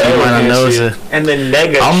down, so you might not notice it. And then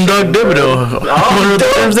Nega. I'm Doug Thibodeau. I'm one of the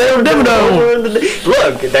Thibodeau.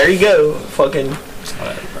 Look, there you go. Fucking.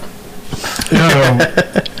 Yo,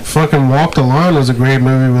 fucking Walk the Line was a great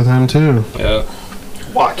movie with him too. Yeah.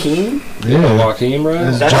 Joaquin? Yeah. Joaquin, bro.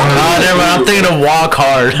 It's That's- Johnny, Never mind. I'm thinking of Walk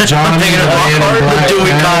Hard. Johnny I'm thinking of the Walk Man in Hard, the Black Dewey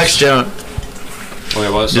Mask. Cox joke.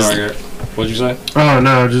 Wait, what? Sorry, what'd you say? Oh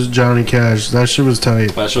no, just Johnny Cash. That shit was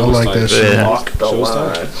tight. That shit I was like tight. that shit. Yeah. Walk the Show us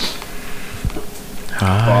line.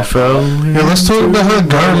 Yeah, let's talk about how the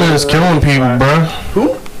government is killing people, bro.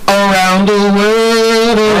 Who? Around the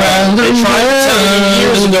world, around the They tried to tell you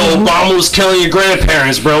years ago world. Obama was killing your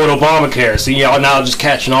grandparents, bro, with Obamacare. See, y'all now just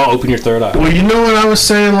catching on. Open your third eye. Well, you know what I was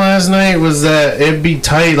saying last night was that it'd be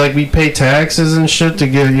tight, like we pay taxes and shit to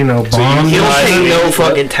get, bombs. You don't and pay shit. no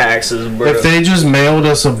fucking taxes, bro. If they just mailed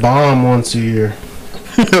us a bomb once a year,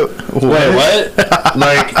 Wait, what?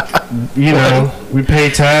 like, we pay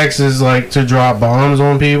taxes like to drop bombs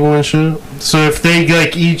on people and shit. So if they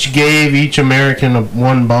like each gave each American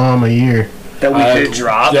one bomb a year, that we could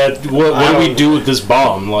drop. What do we do with this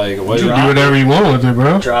bomb? Like, what, you do whatever you want with it,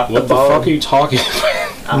 bro. Drop what the the bomb. fuck are you talking about?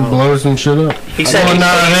 And blow some shit up. He said Oh, he no,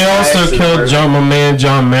 paid they also taxes, killed bro. my man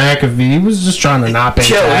John McAfee. He was just trying to not pay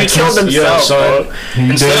He taxes. killed himself, son. bro. He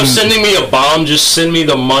Instead of didn't. sending me a bomb, just send me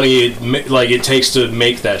the money it takes to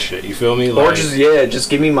make that shit. You feel me? Or Like, just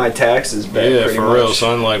give me my taxes back. yeah, pretty for much. real,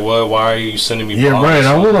 son. Like, what? Why are you sending me? Yeah, bombs? right.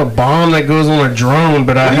 I want a bomb that goes on a drone,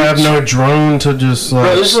 but I have no drone to just Bro,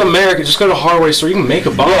 like. this is America. Just go to hardware store. You can make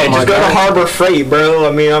a bomb. Yeah, my just go to guy. Harbor Freight, bro.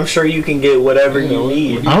 I mean, I'm sure you can get whatever you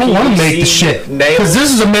need. I don't want to make the PVC, shit nails. because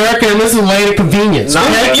this is America and this is land of convenience. Nah,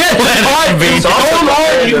 Yeah, It's also Go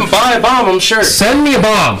online, you can buy a bomb. I'm sure. Send me a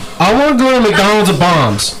bomb. I want to go to McDonald's of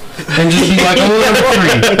bombs and just be like, I want number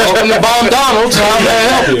 3. Welcome to Bomb Donald's. How may I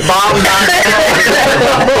help you? Bomb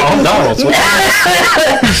Donald's.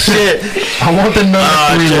 Shit. I want the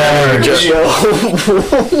number 3 large. Yo,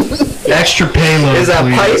 Extra payload, is that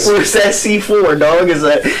pipe please. or is that C4, dog? Is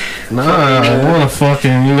that? Nah, I want a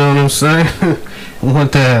fucking, you know what I'm saying? I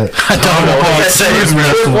want that. I don't know what to say.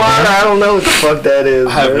 Wrestle, Water, I don't know what the fuck that is.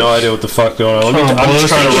 I have no idea what the fuck going on. Oh, I'm just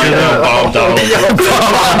trying to write down Bomb Donald's.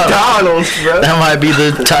 McDonald's, bro. That might be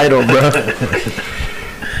the title, bro.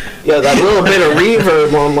 Yo, that little bit of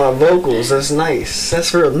reverb on my vocals, that's nice.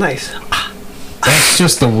 That's real nice. That's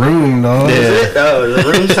just the room, dog. Yeah. Is it? Oh, the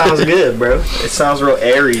room sounds good, bro. It sounds real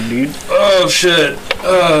airy, dude. Oh shit!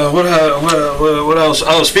 What else?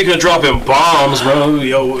 Oh, speaking of dropping bombs, bro.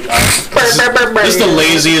 Yo, this is the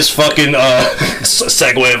laziest fucking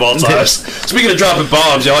segue of all time. Speaking of dropping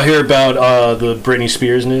bombs, y'all hear about the Britney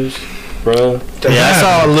Spears news, bro? Yeah, I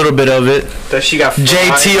saw a little bit of it. That she got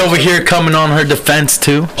JT over here coming on her defense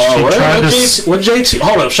too. Oh, what? tried What to JT? What JT?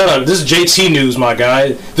 Hold up, shut up. This is JT news, my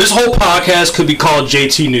guy. This whole podcast could be called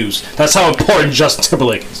JT news. That's how important Justin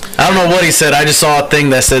Timberlake is. I don't know what he said. I just saw a thing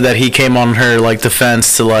that said that he came on her like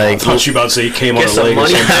defense to I like. thought you about to say he came on Get a some leg or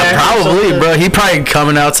money something. back. Probably, bro. He probably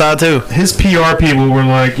coming outside too. His PR people were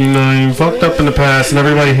like, you fucked up in the past and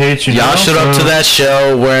everybody hates you. Y'all now, showed up so- to that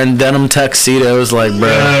show wearing denim tuxedos, like, bro.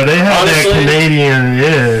 Yeah, they had Honestly- that Canadian,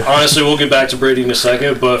 yeah. Honestly, we'll get back to Brady in a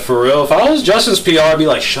second, but for real, if I was Justin's PR, I'd be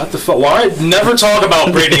like, shut the fuck. Why never talk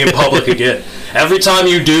about Brady in public again? every time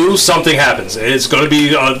you do, something happens. It's going to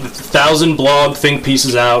be 1,000 blog think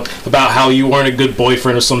pieces out about how you weren't a good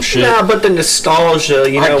boyfriend or some shit. Nah, but the nostalgia,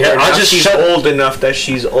 you know, where now she's shut- old enough that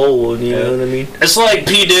she's old, you know what I mean? It's like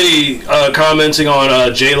P. Diddy commenting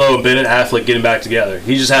on J-Lo and Ben Affleck getting back together.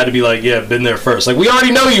 He just had to be like, yeah, been there first. Like, we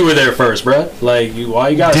already know you were there first, bruh. Like, why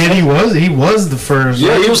you got? He was the first.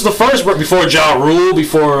 Yeah, he was the first, but before Ja Rule,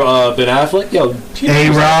 before Ben Affleck. Yo,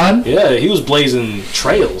 A-Rod. Yeah, he was blazing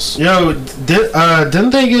trails. Yo, didn't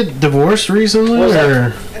they get divorced recently? What was that?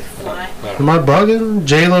 Or am I bugging?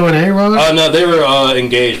 J-Lo and A-Rod? No, they were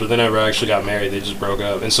engaged, but they never actually got married. They just broke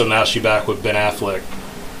up, and so now she's back with Ben Affleck.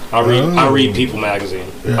 I read People magazine,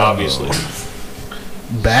 obviously.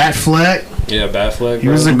 Batfleck. Yeah, Batfleck. He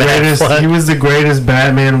was the greatest. He was the greatest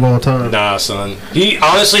Batman of all time. Nah, son. He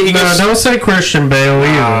honestly. Don't say Christian Bale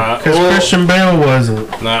either, because Christian Bale wasn't.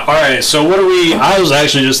 Nah. All right. So what are we? I was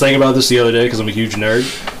actually just thinking about this the other day because I'm a huge nerd.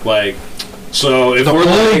 Like, so if the we're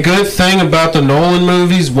only good thing about the Nolan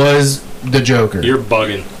movies was the Joker. You're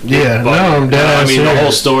bugging. Yeah, no, I'm dead. I mean, the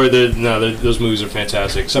whole story. Those movies are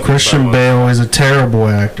fantastic. Except Christian Bale is a terrible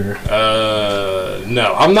actor.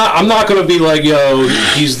 No, I'm not gonna be like, yo,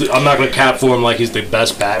 I'm not gonna cap for him like he's the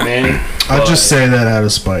best Batman. I just say that out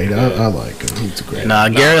of spite. I like him. He's a great. Nah,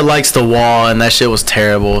 Garrett likes The Wall, and that shit was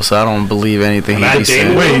terrible. So I don't believe anything he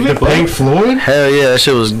said. Wait, the Pink Floyd? Hell yeah, that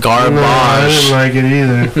shit was garbage. No, I didn't like it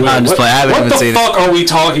either. I'm just playing. I haven't even seen it. What the fuck are we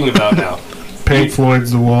talking about now? Pink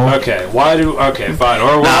Floyd's The Wall. Okay, okay, fine.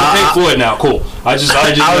 Or we're on Pink Floyd now. Cool. I was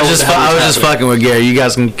just fucking with Gary. You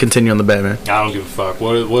guys can continue on the Batman. I don't give a fuck.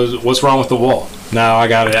 What's wrong with The Wall? Now I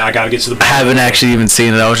gotta get to the. I haven't actually even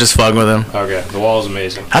seen it. I was just fucking with him. Okay, The Wall is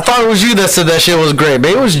amazing. I thought it was you that said that shit was great.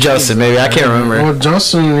 Maybe it was Justin. Maybe I can't remember. Well,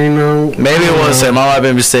 Justin, you know. Maybe it was him. I might have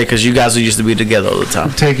been mistaken because you guys used to be together all the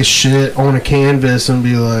time. Take a shit on a canvas and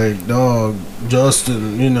be like, dog,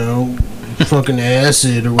 Justin, you know, fucking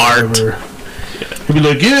acid or whatever. He'd be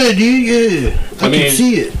like, yeah, dude, yeah. I can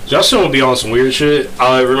see it. Justin would be on some weird shit.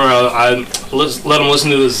 I remember I let him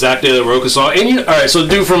listen to the Zach De La Rocha song. And alright, so the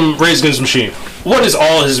dude from Rage Against the Machine. What is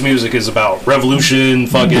all his music is about? Revolution,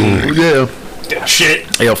 fucking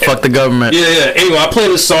shit. Yo, fuck the government. Yeah. Anyway, I played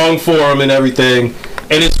a song for him and everything.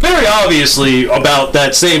 And it's very obviously about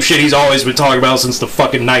that same shit he's always been talking about since the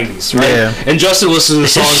fucking 90s, right? Yeah. And Justin listens to the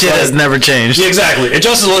song. His shit has never changed. Yeah, exactly. And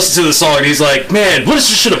Justin listens to the song and he's like, man, what is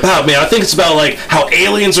this shit about, man? I think it's about, like, how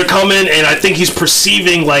aliens are coming, and I think he's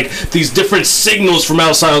perceiving, like, these different signals from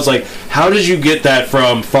outside. I was like, how did you get that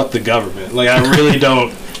from fuck the government? Like, I really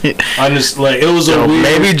don't. I'm just like, it was a weird.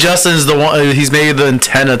 Maybe Justin's the one. He's maybe the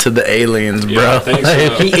antenna to the aliens, bro. Yeah, I think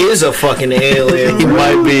so. He is a fucking alien. He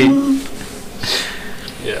might be.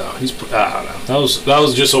 Yeah, I don't know. That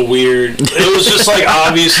was just a weird. It was just like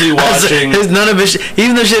obviously watching. None of his,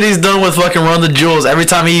 even the shit he's done with fucking Run the Jewels. Every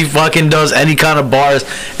time he fucking does any kind of bars,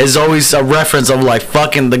 is always a reference of like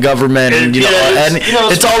fucking the government, and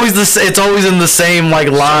it's always in the same like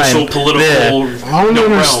line. Social, political. Yeah. I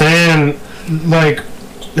don't understand. Like,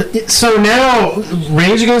 so now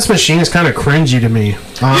Rage Against the Machine is kind of cringy to me.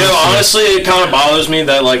 Honestly, it kind of bothers me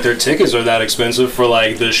that like their tickets are that expensive for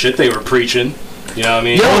like the shit they were preaching. You know what I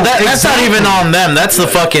mean? Yo, that's not even on them. That's the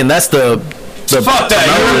fucking. That's the fuck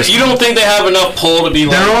that. You don't think they have enough pull to be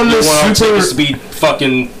like? They're on the tickets to be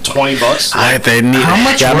fucking $20. They need. How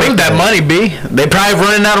much? Gotta make that money, B. They probably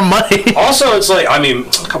running out of money. Also, it's like, I mean,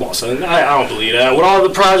 come on, son. I don't believe that. With all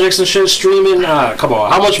the projects and shit streaming, come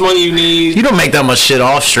on. How much money you need? You don't make that much shit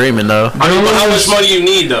off streaming though. I mean, but how much money you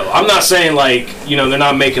need though? I'm not saying like, you know, they're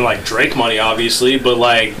not making like Drake money, obviously, but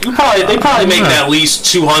like they probably make at least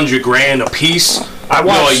 $200,000 a piece. I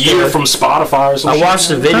watched a year from Spotify or something. I watched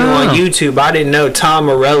the video on YouTube. I didn't know Tom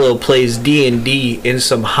Morello plays D&D in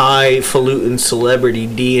some highfalutin celebrity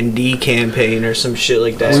D&D campaign or some shit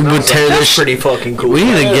like that. That's pretty fucking cool. We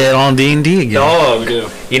need to get on D&D again. Dog, dude.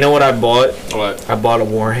 You know what I bought? What? I bought a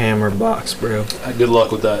Warhammer box, bro. Good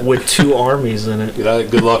luck with that. With 2 armies in it.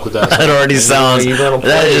 Good luck with that. That already sounds.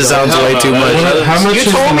 That just sounds way too much. How much you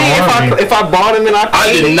told me if I bought them and I paid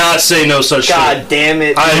I did not say no such shit. God damn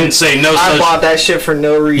it. I didn't say no such I bought that shit for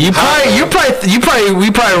no reason.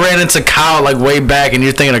 We probably ran into Kyle like way back, and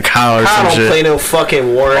you're thinking of Kyle or some shit. I don't play no fucking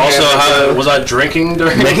Warhammer. Also, was I drinking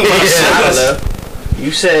during? I don't know.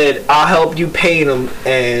 You said I'll help you paint them,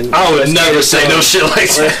 and I would let's get never it say done. no shit like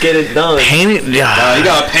Let's that. get it done. Paint it, yeah. You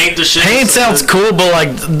gotta paint the shit. Paint sounds cool, but like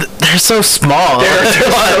they're so small. They're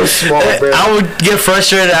so small, bro. I would get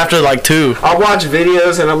frustrated after like 2. I watch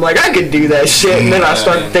videos and I'm like, I could do that shit, and then I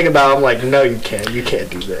start thinking about it, I'm like, no, you can't. You can't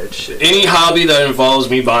do that shit. Any hobby that involves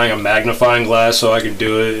me buying a magnifying glass so I can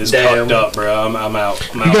do it is Damn. fucked up, bro. I'm out.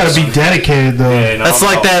 I'm You out, gotta be son. dedicated though. Yeah, no, That's I'm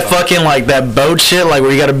like out, that son. fucking like that boat shit, like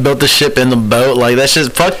where you gotta build the ship in the boat. Like that shit.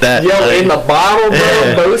 Fuck that. Yo, Like, in the bottle, bro.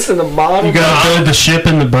 Yeah. Boats in the bottle. You gotta build the ship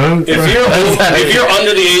in the boat. If bro. if you're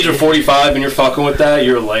under the age of 45 and you're fucking with that,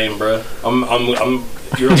 you're lame, bro.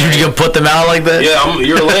 You're you lame. gonna put them out like that? Yeah,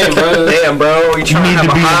 you're lame, bro. Damn, bro. You You trying need to have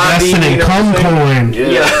to a be hobby? investing in you know what I'm cum saying? coin. Yeah.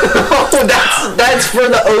 Yeah. that's for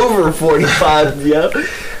the over 45. Yep.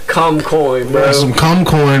 Cum coin, bro. Some cum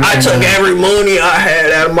coin. I took every money I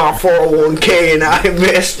had out of my 401k and I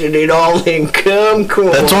invested it all in cum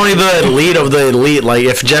coin. That's only the elite of the elite. Like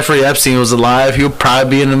if Jeffrey Epstein was alive, he would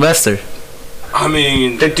probably be an investor. I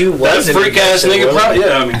mean, The dude that was an freak ass investor, nigga, bro. probably.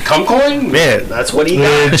 Yeah, I mean, cum coin. Yeah. That's what he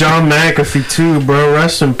Yeah, got. John McAfee too, bro.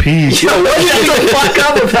 Rest in peace. Yo, what the fuck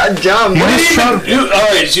up about John? He What was do you- trying- All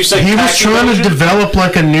right, so you say He was packing trying to motion? develop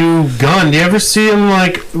like a new gun. Do you ever see him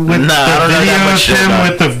like with Nah, I the don't know that video much of shit him about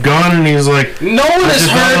with the gun and he's like, No one has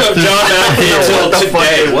heard of developed this- John McAfee until What the fuck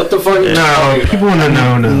today. is- What the fuck? Are you no, talking people about? want to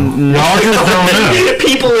know now. Y'all just don't know.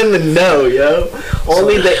 People in the know, yo.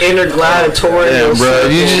 Only the intergladiatorial. Yeah, bro.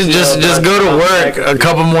 You just go to work a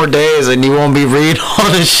couple more days and you won't be reading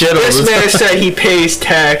all this shit. This over man said he pays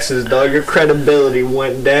taxes, dog. Your credibility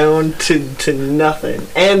went down to nothing,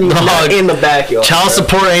 and he's not Dog, in the backyard. Child bro.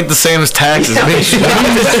 support ain't the same as taxes. bitch.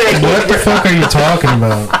 What the fuck are you talking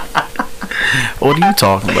about? What are you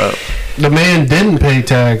talking about? The man didn't pay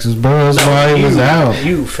taxes, bro. That's why he was out.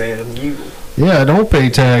 You, fam, you. Yeah, I don't pay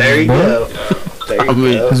taxes, There you bro. go. There you I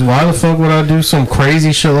mean, go. Because why the fuck would I do some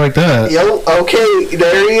crazy shit like that? Yo, okay,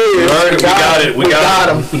 there he is. Alright, we got it. We got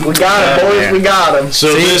him. We got him, boys. We got him. So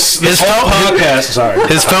See, this his whole phone- podcast. Sorry.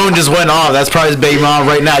 His phone just went off. That's probably his baby mom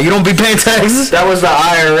right now. You don't be paying taxes? That was the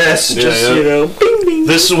IRS, just yeah. you know, bing bing.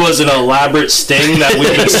 This was an elaborate sting that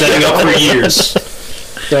we've been setting up for years.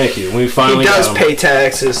 Thank you. We He finally does got him. pay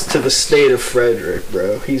taxes to the state of Frederick,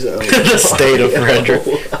 bro. He's a The state of Frederick.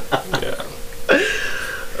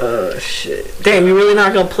 Shit. Damn, you really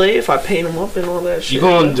not gonna play if I paint him up and all that shit? You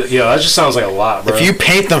going? Yeah, that just sounds like a lot, bro. If you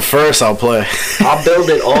paint them first, I'll play. I'll build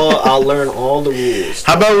it all. I'll learn all the rules.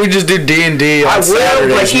 How about we just do D&D I on will,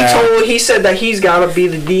 but Saturdays he now? he said that he's gotta be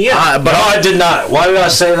the DM. But no, I did not. Why did I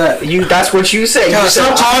say that? That's what you said. God, You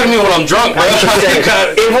said, stop talking to me when I'm drunk, bro. you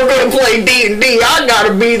said, if we're gonna play D&D, I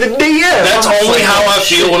gotta be the DM. That's I'm only like, how I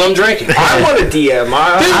feel when I'm drinking. I want a DM.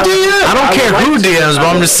 I don't care would who like to. DMs, but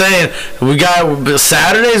I'm just saying we got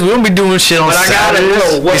Saturdays. We won't be doing shit on But I gotta Saturdays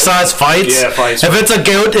know what- besides fights. Yeah, fights. If it's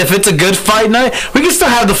a good fight night, we can still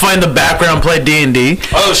have the fight in the background, play D&D.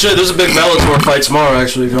 Oh shit, there's a big Bellator fight tomorrow.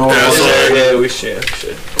 Actually, if y'all want to Yeah, we should.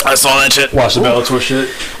 I saw that shit. watch the Bellator shit.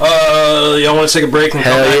 Y'all want to take a break and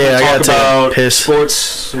come Hell back yeah, I and gotta talk take a about piss.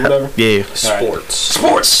 sports, or whatever? Yeah. Sports.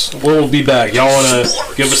 Sports. We'll be back. Y'all want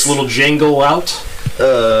to give us a little jingle out?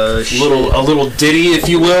 A little ditty, if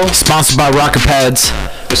you will. Sponsored by Rocket Pads.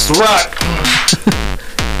 Mr. Rock.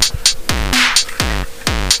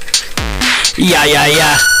 Yeah, yeah,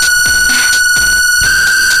 yeah.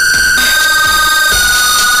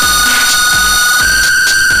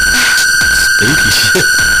 Spooky shit.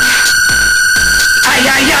 Ay,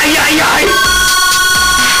 ay, ay, ay, ay.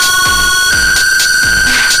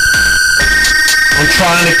 I'm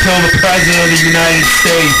trying to kill the president of the United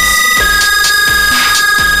States.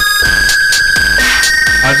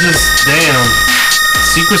 Damn.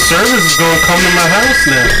 Secret Service is gonna come to my house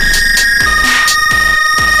now.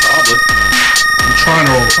 Probably. I'm trying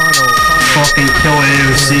to fucking kill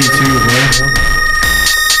AOC too, bro.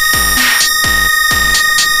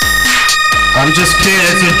 I'm just kidding,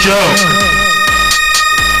 it's a joke.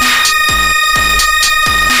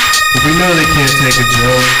 But we know they can't take a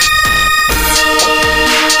joke.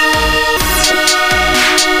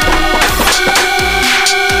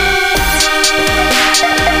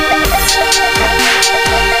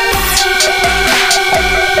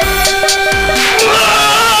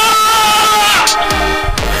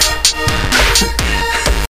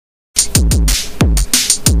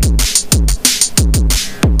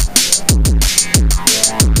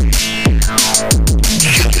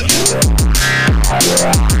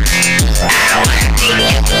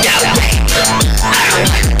 Yeah.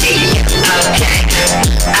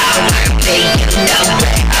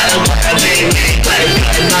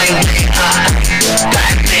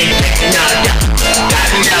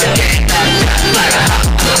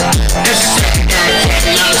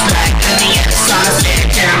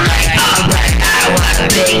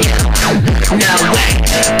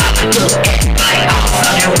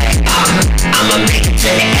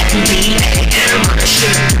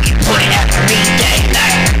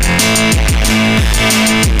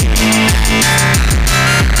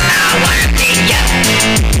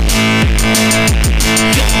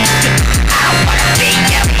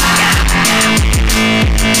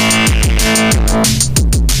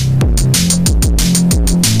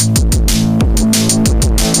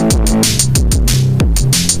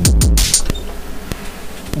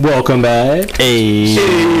 Welcome back.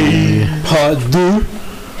 Hey. Part 2.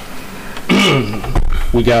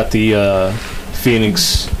 We got the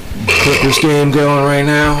Phoenix Clippers game going right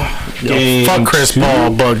now. Game Fuck Chris 2.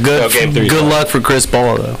 Paul, but good, Game 3 good luck for Chris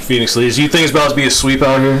Paul, though. Phoenix leads. You think it's about to be a sweep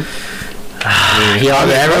out here?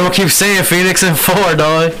 Everyone keeps saying Phoenix in 4,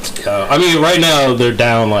 dog. I mean, right now they're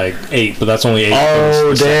down like 8, but that's only 8. Oh,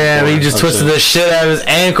 points. damn. He just twisted the shit out of his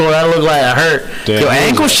ankle. That looked like it hurt. Damn. Yo,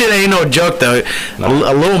 ankle shit ain't no joke, though.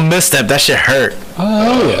 A little misstep, that shit hurt.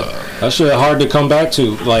 Oh, yeah. That shit hard to come back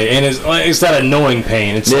to. Like, and it's that annoying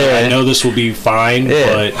pain. It's like, I know this will be fine,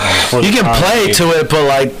 but you can play to it, but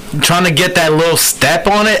like trying to get that little step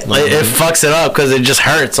on it, it fucks it up because it just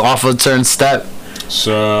hurts off a certain step.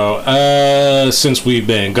 So, since we've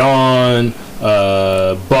been gone,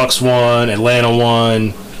 Bucks won, Atlanta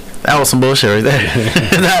won. That was some bullshit right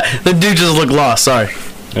there. The dude just looked lost. Sorry.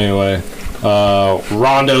 Anyway,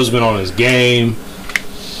 Rondo's been on his game.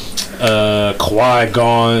 Kawhi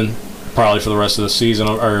gone. Probably for the rest of the season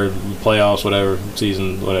or playoffs, whatever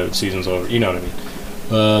season's over. You know what I mean?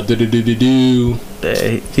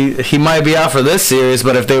 He might be out for this series,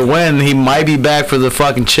 but if they win, he might be back for the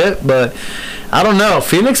fucking chip. But I don't know.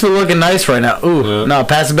 Phoenix been looking nice right now. Ooh, no,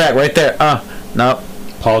 pass it back right there. No.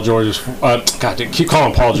 Paul George is. God, keep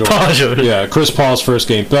calling Paul George. Paul George. Yeah, Chris Paul's first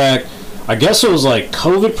game back. I guess it was like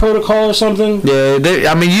COVID protocol or something. Yeah,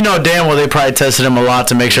 I mean, you know damn well they probably tested him a lot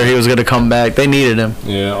to make sure he was going to come back. They needed him.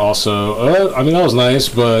 Yeah, also, I mean, that was nice,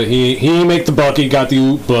 but he didn't make the bucket, got the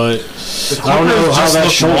oop, but I don't know how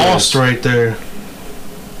that shoulder lost right there.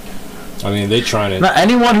 I mean, they trying to. Not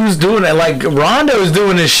anyone who's doing it, like Rondo's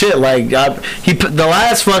doing his shit. Like the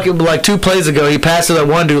last fucking like 2 plays ago, he passed to that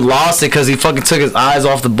one dude, lost it because he fucking took his eyes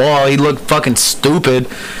off the ball. He looked fucking stupid.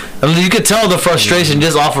 I mean, you could tell the frustration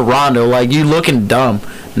just off of Rondo. Like, you looking dumb.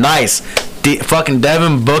 Nice. Fucking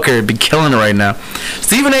Devin Booker be killing it right now.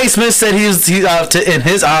 Stephen A. Smith said in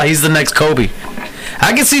his eye he's the next Kobe.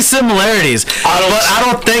 I can see similarities, but I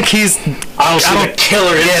don't think he's. I don't see the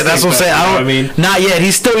killer. Yeah, that's what I'm saying. I mean, not yet.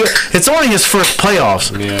 He's still. It's only his first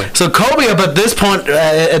playoffs. Yeah. So Kobe, up at this point,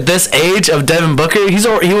 at this age of Devin Booker, he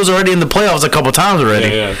was already in the playoffs a couple times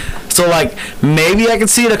already. Yeah. So like maybe I can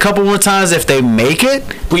see it a couple more times if they make it.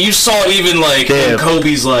 But you saw it even like in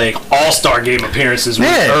Kobe's like All-Star game appearances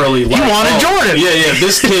early. Like, he wanted Jordan. Yeah.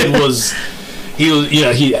 This kid was. He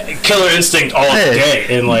killer instinct all day,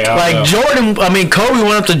 and like Jordan. I mean, Kobe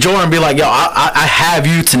went up to Jordan and be like, "Yo, I have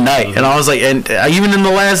you tonight," and I was like, and even in the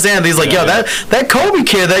last dance, he's like, "Yo, that Kobe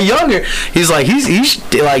kid, that younger, he's like, he's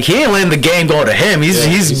like he ain't letting the game go to him.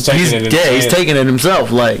 He's taking it himself.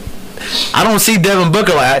 Like, I don't see Devin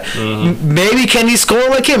Booker like maybe can he score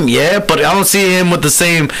like him? Yeah, but I don't see him with the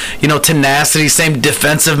same tenacity, same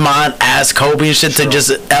defensive mind as Kobe and shit to just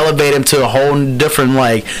elevate him to a whole different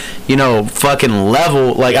fucking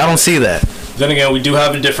level. Like I don't see that. Then again, we do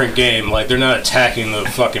have a different game. Like they're not attacking the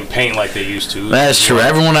fucking paint like they used to. That's true.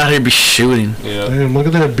 Everyone out here be shooting. Yeah. Damn, look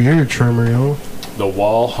at that beard trimmer, yo. The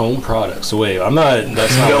Wall Home Products. So wait, I'm not.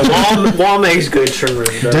 That's not. Wall makes good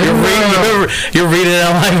trimmers. You're reading it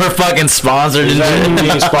like we're fucking sponsored.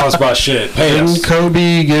 Being sponsored by shit. Pay us. Didn't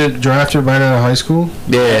Kobe get drafted right out of high school?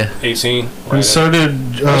 Yeah. 18. And so did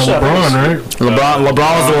LeBron, right?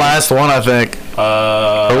 LeBron was the last one, I think.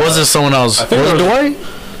 Or was it someone else? I think was it Dwight?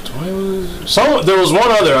 There was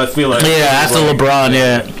one other. I feel like. Yeah, after LeBron.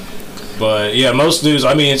 Yeah. But yeah, most dudes.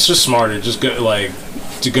 I mean, it's just smarter. Just go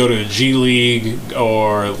to go to a G League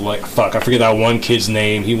or I forget that one kid's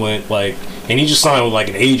name. He went and he just signed with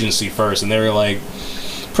an agency first, and they were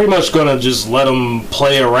pretty much gonna just let him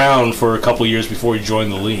play around for a couple years before he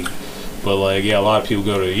joined the league. But a lot of people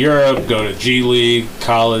go to Europe, go to G League,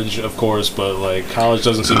 college, of course. But college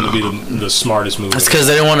doesn't seem to be the smartest move. It's because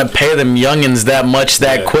they didn't want to pay them youngins that much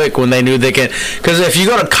that quick when they knew they can. Because if you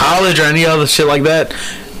go to college or any other shit like that,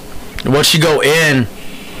 once you go in,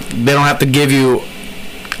 they don't have to give you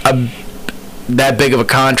that big of a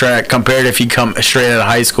contract compared to if you come straight out of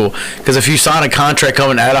high school. Because if you sign a contract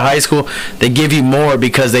coming out of high school, they give you more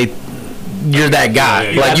because you're that guy.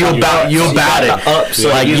 You about it.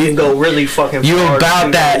 So you can go really fucking. You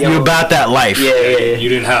about that. You about that life. Yeah. You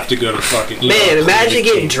didn't have to go to fucking. Man, imagine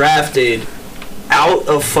getting drafted out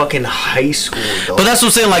of fucking high school, though. But that's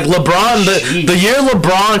what I'm saying. LeBron, the year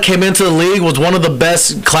LeBron came into the league was one of the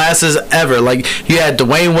best classes ever. You had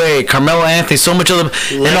Dwayne Wade, Carmelo Anthony, so much of them,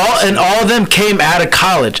 and all of them came out of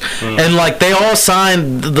college, and they all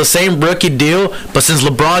signed the same rookie deal. But since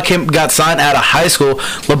LeBron got signed out of high school,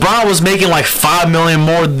 LeBron was making $5 million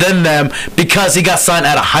more than them because he got signed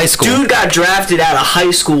out of high school. Dude got drafted out of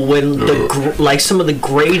high school when some of the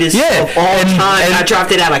greatest of all time got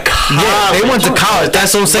drafted out of college. Yeah, they went to college.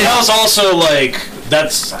 That's what I'm saying. That was also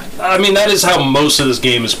that is how most of this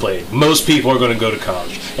game is played. Most people are going to go to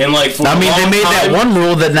college, and like for I mean, they made that one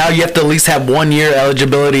rule that now you have to at least have 1 year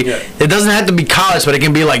eligibility. Yeah. It doesn't have to be college, but it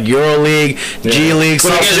can be like EuroLeague, G League, But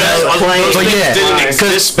something again, else. those But things yeah, didn't because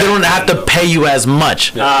exist they back don't have to pay you as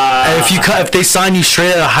much. And if they sign you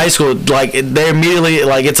straight out of high school, like they immediately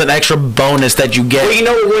like it's an extra bonus that you get. Well, you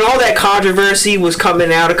know, when all that controversy was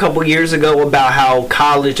coming out a couple years ago about how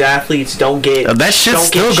college athletes don't get That shit's don't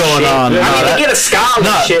still get going shit. on. I No, mean, that- they get a scholarship.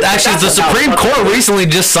 No, actually, the That's about Supreme fucking- Court recently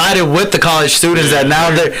just sided with the college students that now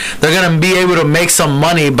they're gonna be able to make some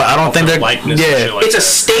money, but I don't think they're likeness and shit like It's a that.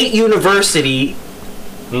 state university.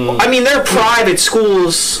 I mean, they're private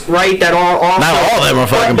schools, right? That are offer. Not all of them are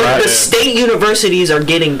fucking but private. the state universities are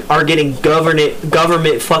getting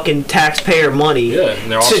government fucking taxpayer money. Yeah, and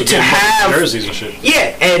they're also to getting have jerseys and shit.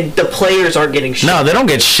 Yeah, and the players aren't getting shit. No, they don't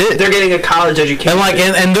get shit. They're getting a college education. And like,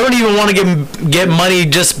 and they don't even want to get money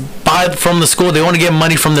just from the school. They want to get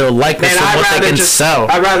money from their likeness Man, and what they can sell.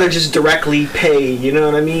 I'd rather just directly pay. You know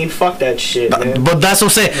what I mean? Fuck that shit, man. But that's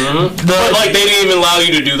what I'm saying. But like they didn't even allow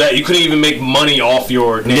you to do that. You couldn't even make money off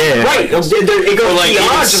your name. Yeah. Right. It goes Or like even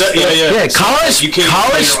beyond just Yeah, college You can't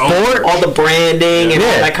college play your own- sport. all the branding and all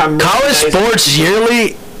Yeah, that kind of college merchandising. sports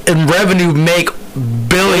yearly in revenue make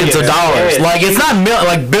billions of dollars. Yeah. Like it's not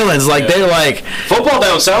like billions. Like they're like Football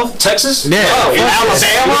down south, Texas. Yeah. Oh, In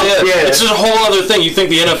Alabama? Yeah. Yeah. It's just a whole other thing. You think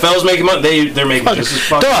the NFL's making money? They're making just as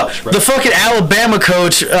fucking Dog, much, bro. the fucking Alabama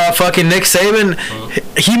coach, fucking Nick Saban,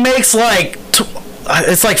 he makes like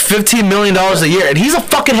it's like $15 million a year, and he's a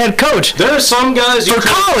fucking head coach. There are some guys For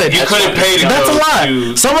college, you couldn't pay to That's go a lot.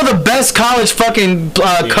 to. Some of the best college fucking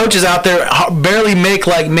coaches out there barely make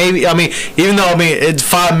like maybe. I mean, even though it's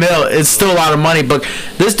 $5 million, it's still a lot of money. But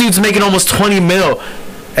this dude's making almost $20 million,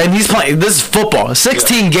 and he's playing. This is football.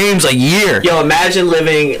 16 games a year. Yo, imagine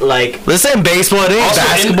living like This ain't baseball. It ain't Also,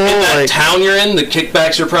 basketball. in that like, town you're in, the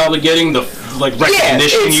kickbacks you're probably getting, the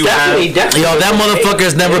recognition it's you definitely, have. definitely yo, that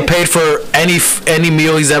motherfucker's never paid for any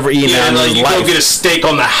meal he's ever eaten Yeah, in like his you life. go get a steak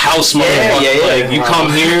on the house, motherfucker. yeah, yeah. Like you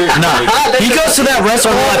come here. Nah, That's he goes to that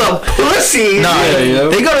restaurant. all Like, the pussy. nah,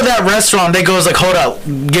 yeah. they go to that restaurant. They goes like, hold up,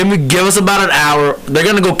 give us about an hour. They're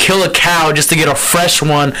gonna go kill a cow just to get a fresh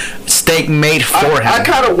one steak made for I him.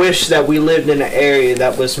 kind of wish that we lived in an area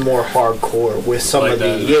that was more hardcore with some Like of the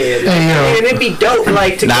that. and it'd be dope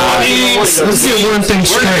like to Nah, go. I mean, let's get one thing We're a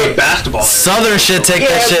straight. good basketball. Southern shit take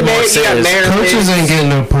that shit more serious. Coaches ain't getting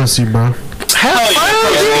no pussy, bro. Hell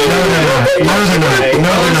Oh, yeah. No, they're not.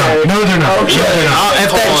 No, they're not. No, they're not.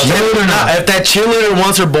 No, they're not. If that cheerleader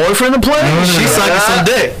wants her boyfriend to play, No, they're she's not. sucking some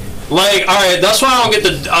dick. Like, all right, that's why I don't get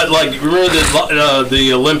the like. Remember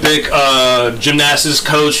the Olympic gymnastics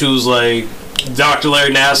coach who's like Dr.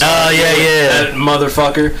 Larry Nassar? Oh, yeah. That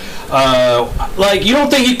motherfucker. Like, you don't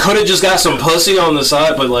think he could have just got some pussy on the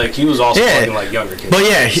side, but like he was also Yeah. fucking like younger kids. But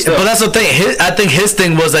yeah, Still. but that's the thing. I think his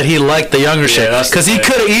thing was that he liked the younger shit that's the because he thing.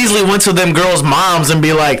 could have easily went to them girls' moms and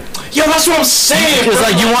be like, Yo, that's what I'm saying. "It's bro.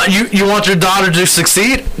 like you want your daughter to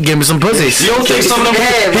succeed? Give me some pussy." You don't think some of them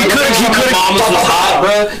He could've- mamas was hot,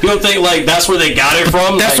 bro? You don't think like that's where they got it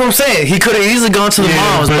from? That's what I'm saying. He could have easily gone to the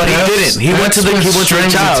moms, but he that's- didn't. He went to the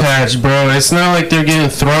strings child. attached, bro. It's not like they're getting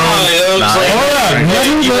thrown. Hold Hold on,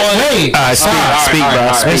 wait. Speak,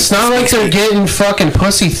 bro. Speak. It's not like they're getting fucking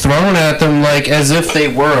pussy thrown at them like as if they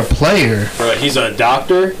were a player. Bro, he's a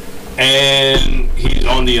doctor, and he's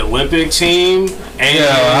on the Olympic team. And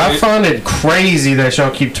Yeah, I find it crazy that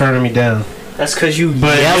y'all keep turning me down. That's because you.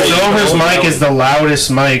 But yell. Silver's mic is the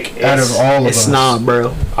loudest mic out of all of us. It's not,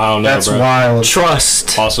 bro. I don't know, That's bro. wild.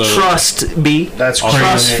 Trust. Also- Trust, B. That's Trust,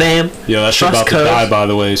 crazy. fam. Yeah, that shit Trust about to cuz. die, by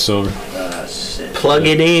the way, Silver. Plug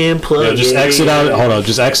it in. Plug Yeah, just it exit in. out. Hold on,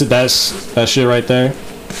 just exit that shit right there.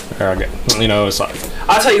 Okay. You know, it's like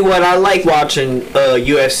I'll tell you what, I like watching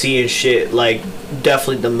UFC and shit, like,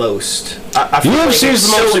 definitely the most. I feel like UFC it's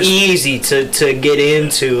is the most so ex- easy to get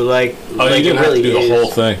into, like, oh, like you didn't it really have to do is. the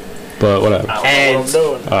whole thing, but whatever. And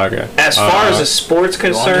Okay. as far as the sport's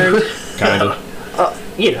concerned, kind of.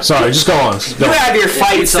 you know, Sorry, just go on. you have your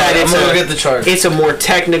fights that it's the chart. it's a more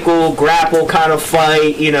technical grapple kind of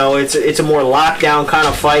fight. You know, it's a more lockdown kind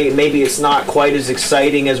of fight. Maybe it's not quite as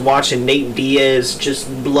exciting as watching Nate Diaz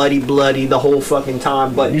just bloody the whole fucking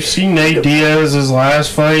time. But You see Nate Diaz's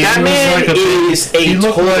last fight? that He was man like is a he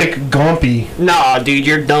looked total- like Gumpy. Nah, dude,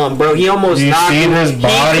 you're dumb, bro. He almost You knocked seen his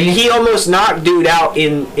body? He almost knocked dude out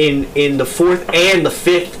in the fourth and the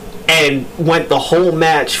fifth, and went the whole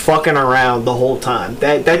match fucking around the whole time.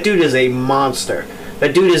 That dude is a monster.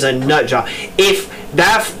 That dude is a nut job. If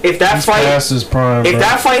if that He's fight past his prime, if bro.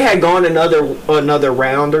 that fight had gone another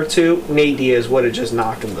round or two, Nate Diaz would have just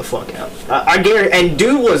knocked him the fuck out. I guarantee. And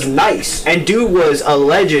dude was nice, and dude was a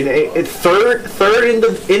legend. Third in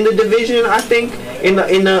the division, I think.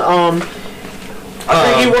 I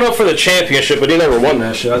think he went up for the championship, but he never won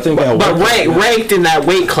that shit. I think. But ranked in that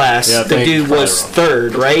weight class, Yeah, I the think dude was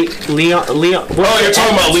third, right? Leon. Oh, you're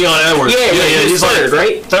talking about Leon Edwards. Yeah, he's third,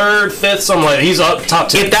 right? Third, fifth, something like that. He's up top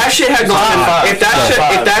 10. If that shit had gone, if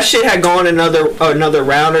that shit had gone another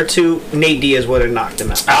round or two, Nate Diaz would have knocked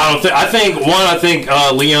him out. I think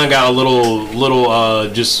Leon got a little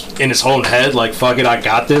just in his own head, like fuck it, I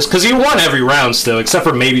got this, because he won every round still, except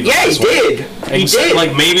for maybe the last one. He did.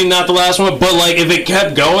 Like maybe not the last one, but like if it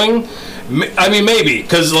kept going, I mean maybe,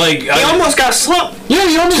 because like he almost got slumped. Yeah,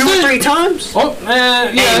 he almost 2 or did. 3 times. Oh,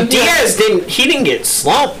 yeah. And Diaz didn't get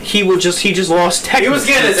slumped. He just lost technique. He was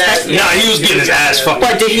getting his ass. Nah, he was getting his ass fucked.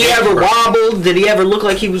 But did he ever wobble? Did he ever look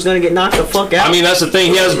like he was gonna get knocked the fuck out? I mean, that's the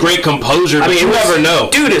thing. He has great composure, but you never know.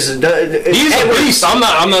 Dude is He's a beast. I'm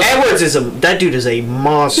not. Edwards that dude is a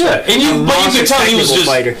monster. Yeah, and you can tell he was just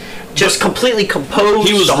fighter. Just completely composed.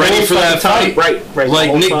 He was ready for that fight. Right.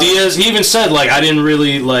 Like Nick Diaz, he even said like I didn't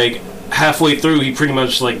really like. Halfway through, he pretty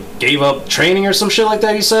much like gave up training or some shit like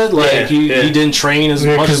that. He said like he didn't train as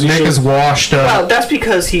much as he Nick should. is washed up. Well, that's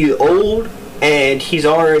because he's old and he's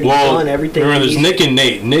already done everything. Remember, there's Nick and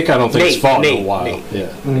Nate. Nick, I don't think has fought in a while. Nate.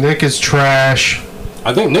 Yeah, Nick is trash.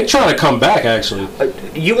 I think Nick trying to come back actually.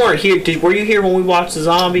 You weren't here. Were you here when we watched the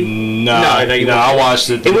Zombie? No, I watched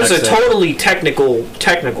it. It was a totally technical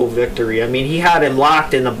victory. I mean, he had him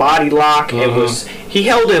locked in the body lock. It was he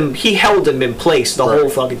held him in place the whole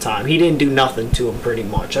fucking time. He didn't do nothing to him pretty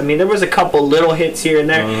much. I mean, there was a couple little hits here and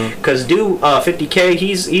there because 50K,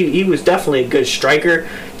 he was definitely a good striker.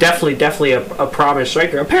 Definitely a prominent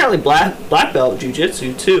striker. Apparently black belt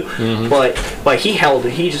jiu-jitsu too. But he held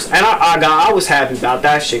it. He just I was happy about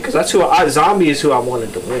that shit because that's Zombie is who I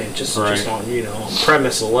wanted to win. Just on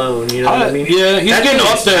premise alone. You know what I mean? Yeah, he's getting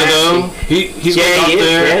up there though. He's getting up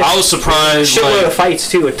there. Yeah. I was surprised. Shitload of fights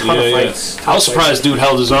too. A ton of fights. I was surprised dude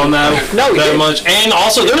held his own that much. And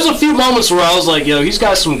also there's a few moments where I was like, yo, he's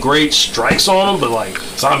got some great strikes on him, but like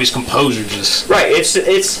Zombie's composure just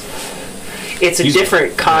it's a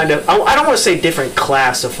different kind of. I don't want to say different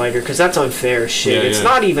class of fighter because that's unfair as shit. It's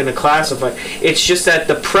not even a class of fighter. It's just that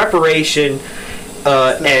the preparation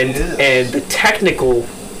and the technical.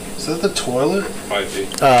 Is that the toilet? might be.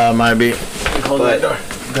 Might be.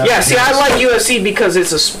 See, I like UFC because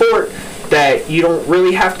it's a sport that you don't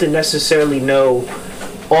really have to necessarily know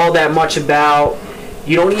all that much about.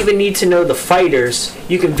 You don't even need to know the fighters.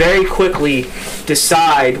 You can very quickly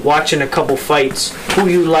decide, watching a couple fights, who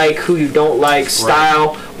you like, who you don't like,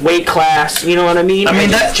 style, weight class, you know what I mean? I mean,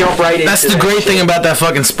 jump right into that's the great thing about that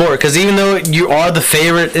fucking sport, because even though you are the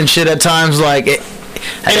favorite and shit at times, like, at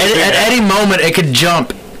any moment, it could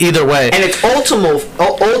jump either way. And it's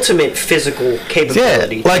ultimate physical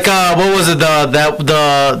capability. Yeah, like, what was it,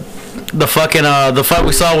 the fucking the fight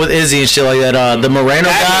we saw with Izzy and shit like that. The Moreno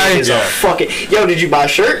guy is a fucking. Yo, did you buy a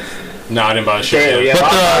shirt? No, I didn't buy a shirt. Yeah,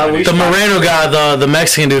 but the Moreno guy, the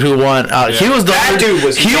Mexican dude who won, he was the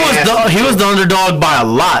he was the underdog by a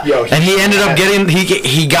lot. Yo, and he ended up getting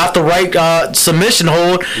he got the right submission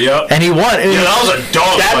hold. Yep. And he won. Yeah, that was a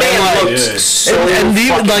dog that fight. Man looked so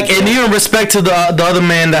and even respect to the other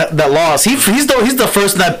man that lost. He's the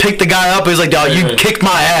first that picked the guy up. He's like, yo, you kicked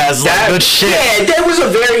my ass. Like, good shit. Yeah, that was a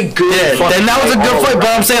very good. And that was a good fight. But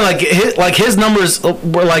I'm saying his numbers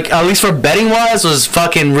were like, at least for betting wise, was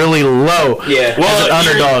fucking really low. Yeah. Well, as an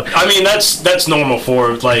underdog. I mean, that's normal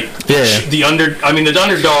for like the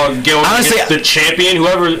underdog going against the champion,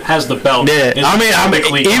 whoever has the belt. Yeah. I mean,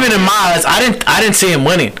 even in my eyes, I didn't see him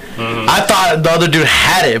winning. I thought the other dude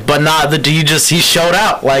had it, but not he showed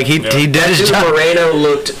out. Like he did his job. Moreno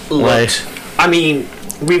looked. I mean,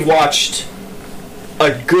 we've watched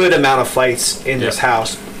a good amount of fights in this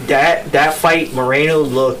house. That fight, Moreno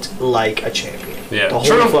looked like a champion. Yeah,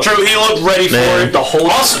 true. He looked ready for it. The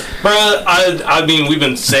whole also, bro, I mean, we've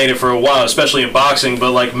been saying it for a while, especially in boxing.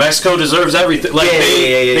 But like, Mexico deserves everything. Like,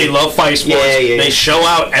 they love fight sports. They show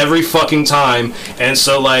out every fucking time, and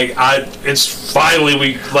so like, it's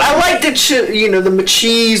finally I like the the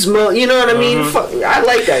machismo. You know what I mean? I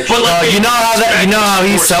like that. But like, you know how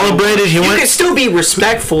he celebrated. You can still be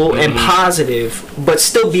respectful and positive, but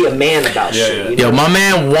still be a man about shit. Yo, my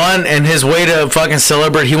man won, and his way to fucking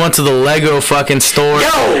celebrate, he went to the Lego fucking store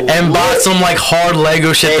Yo, and bought some like hard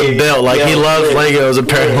Lego shit to Hey, build. Like he yo, loves lit. Legos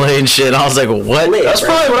apparently and shit. I was like, what? Lit. That's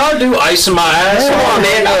probably what I do. Icing my ass. Come on,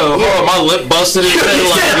 man. Oh, my lip busted and shit.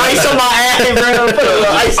 Ice on my ass, bro. Put a little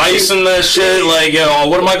ice. Icing that shit. Like, yo,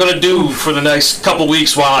 what am I gonna do for the next couple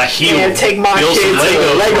weeks while I heal? Man, take my Build some kids to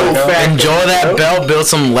the Lego bro. factory. Enjoy that bro. belt, build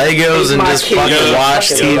some Legos, Take and my just kids fucking to the watch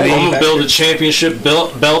fucking Yo, TV. I'm gonna build a championship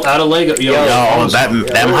belt out of Lego. Yo, Oh, that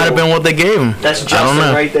might have been what they gave him. That's I don't Justin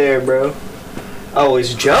know. right there, bro. Oh,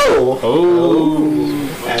 it's Joe.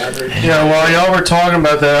 Oh. Average. Yeah, while y'all were talking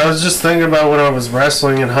about that, I was just thinking about when I was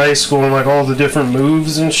wrestling in high school and like all the different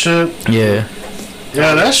moves and shit. Yeah.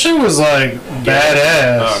 Yeah, that shit was like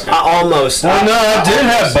badass. Okay. I almost. Well, no, I did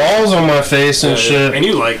have balls on my face and Yeah, shit. and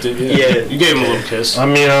you liked it. Yeah. You gave him a little kiss. I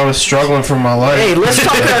mean, I was struggling for my life. Hey, let's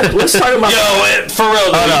talk about. Yo, for real.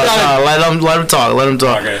 Oh, though, no, let him talk. Let him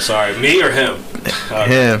talk. Okay, sorry. Me or him?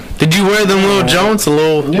 Yeah. Did you wear them little Jones? The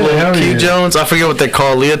little, Yeah, hell cute yeah. Jones? I forget what they're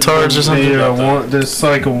called. Leotards or something? Yeah, about that. there's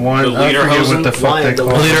like a one. The I forget lederhosen? what the fuck they call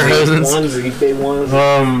it. Lederhosens. Big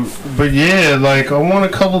ones. But yeah, like I won a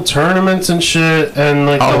couple tournaments and shit, and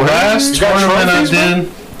like Oh, the really? last You got tournament I trophies,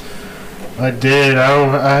 did, I did.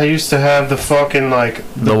 I used to have the fucking like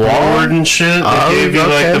The wall? board and shit. They Oh, gave you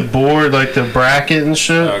okay. like the board, like the bracket and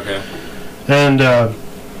shit. Okay. And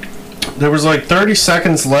there was like 30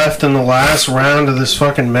 seconds left in the last round of this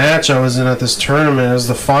fucking match I was in at this tournament. It was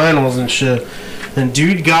the finals and shit. And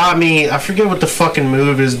dude got me, I forget what the fucking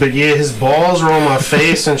move is, but yeah, his balls were on my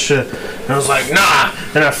face and shit. And I was like, nah!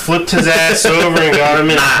 And I flipped his ass over and got him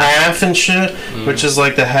in half and shit, which is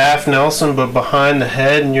like the half Nelson, but behind the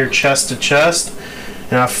head and your chest to chest.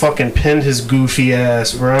 And I fucking pinned his goofy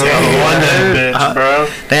ass, bro. I won that bitch, bro.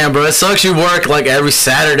 Damn, bro, it sucks you work like every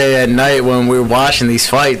Saturday at night when we're watching these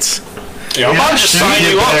fights. Yeah, I'm about to should sign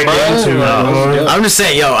get you back up, into bro. it, bro. I'm just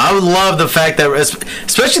saying, yo, I would love the fact that,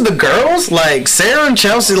 especially the girls, like Sarah and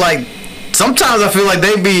Chelsea, like, sometimes I feel like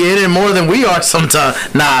they be in it more than we are sometimes.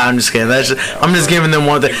 Nah, I'm just kidding. I'm just giving them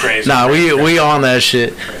one thing. crazy. Nah, we on that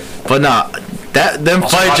shit. But nah, them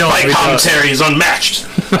fight My joints. fight be tough. commentary is unmatched.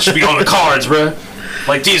 I should be on the cards, bro.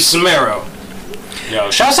 Like these Samaro. Yo,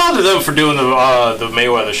 shouts out to them for doing the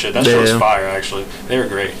Mayweather shit. That shit was Yeah. fire, actually. They were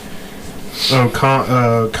great.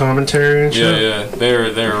 Oh, commentary and shit? Yeah, they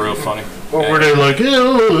were real funny. What were they like?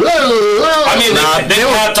 I mean, Nah, they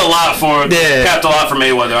capped a lot for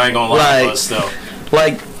Mayweather. I ain't gonna lie, Like- but still.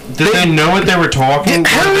 Like, Did they know what they were talking?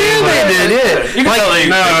 hell yeah, they did, yeah. You can Like, tell they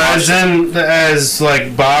No, watched it. as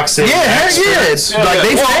like boxing. yeah, heck yeah. experts. Yeah, Like,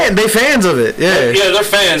 yeah. they fans of it, yeah. Yeah, they're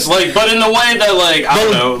fans. Like, but in the way that, like, I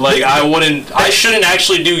don't know, like, I shouldn't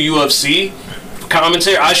actually do UFC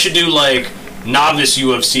commentary. I should do like novice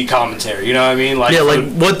UFC commentary. You know what I mean? Like, Yeah, like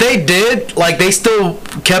for- what they did, like they still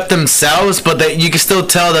kept themselves, but you can still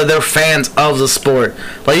tell that they're fans of the sport.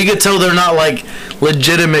 Like you could tell they're not like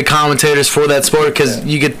legitimate commentators for that sport because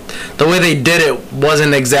you could the way they did it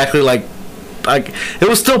wasn't exactly like it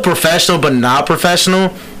was still professional but not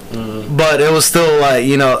professional. But it was still like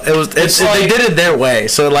they like- did it their way,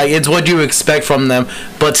 so like it's what you expect from them,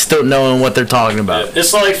 but still knowing what they're talking about.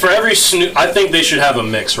 It's like for every Snoop, I think they should have a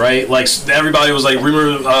mix, right? Like everybody was like,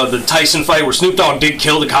 remember the Tyson fight where Snoop Dogg did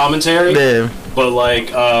kill the commentary, Yeah. but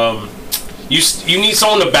like you need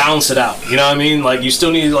someone to balance it out. You know what I mean? Like you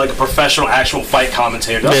still need like a professional, actual fight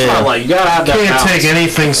commentator. That's Yeah. not like you gotta have that Can't balance. take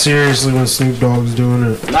anything seriously when Snoop Dogg's doing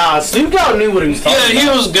it. Nah, Snoop Dogg knew what he was talking Yeah, he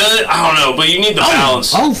was good. I don't know, but you need the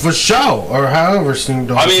balance. Oh, for sure. Or however Snoop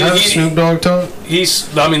Dogg. I mean, How does he- Snoop Dogg talk?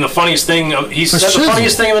 The funniest thing, he said the shizzle.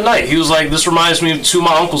 funniest thing of the night. He was like, this reminds me of two of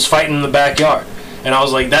my uncles fighting in the backyard. And I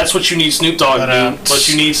was like, that's what you need Snoop Dogg to do, but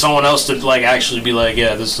you need someone else to like actually be like,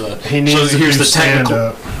 yeah, this He needs so to here's do the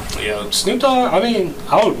technical. stand-up. Yeah, Snoop Dogg, I mean,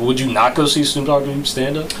 would you not go see Snoop Dogg do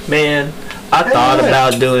stand-up? Man, I thought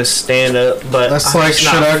about doing stand up, but That's I'm like, just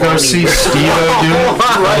should not I go funny, see bro. Steve-O do it?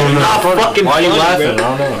 Right, not fucking Why are you funny, laughing? bro.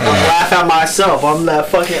 I don't know. I laugh at myself. I'm that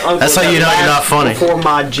fucking uncle. That's how that you know you're not laughs funny. Before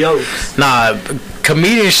my jokes. Nah,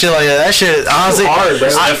 comedian shit like that shit honestly hard, bro.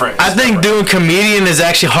 It's different. I think doing comedian is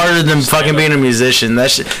actually harder than fucking being a musician.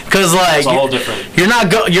 That shit, cause like It's a whole different. you're not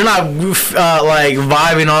like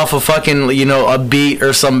vibing off of fucking a beat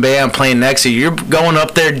or some band playing next to you. You're going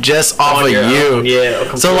up there just off On of your you. own,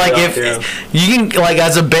 yeah, So like completely if off you can like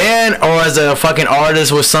as a band or as a fucking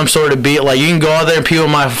artist with some sort of beat, like you can go out there and people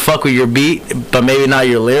might fuck with your beat, but maybe not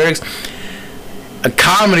your lyrics. A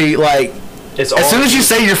comedy like. It's As all soon as you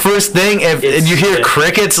say your first thing, if you hear yeah.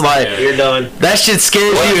 crickets, like you're done. that shit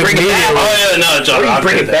scares you bring it back. immediately. Oh yeah, no, John. Or you I've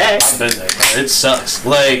bring been it there. back. I've been there, bro. It sucks.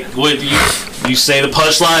 Like, what you say the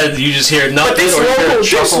punchline, you just hear nothing. But this or you hear a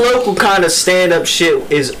chuckle. local kind of stand up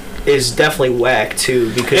shit is is definitely whack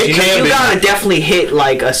too, because you gotta definitely hit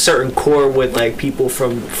like a certain chord with like people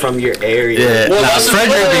from your area. Yeah, Well,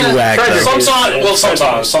 Frederick be whack. though.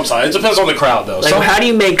 Sometimes. It depends on the crowd, though. Like, how do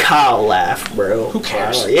you make Kyle laugh, bro? Who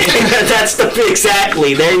cares? Yeah, that's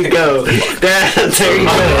exactly. There you go. There you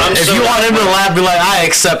go. If you want him to laugh, be like, I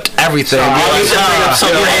accept everything. I'm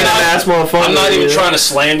not even trying to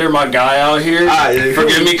slander my guy out here.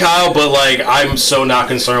 Forgive me, Kyle, but like, I'm so not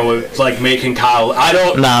concerned with like making Kyle. I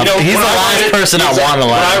don't. Nah, he's the last person I want to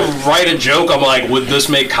laugh. When I write a joke, I'm like, would this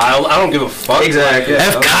make Kyle? I don't give a fuck. Exactly.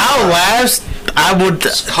 If Kyle laughs, I would.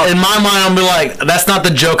 In my mind, I'll be like, that's not the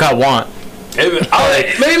joke I want. Maybe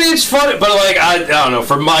it's funny, but like I don't know.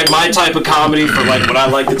 For my type of comedy, for like what I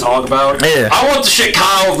like to talk about, I want the shit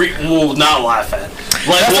Kyle will not laugh at.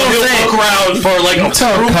 Like, he'll look around for like a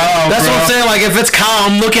Kyle, that's what I'm saying. Like, if it's Kyle,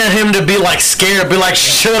 I'm looking at him to be like scared. Be like,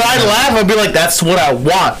 should I laugh? I'll be like, that's what I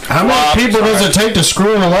want. How many people does it take to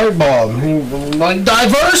screw in a light bulb? Like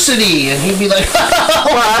diversity, and he'd be like,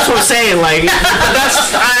 well, that's what I'm saying. Like,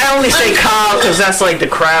 I only say Kyle because that's like the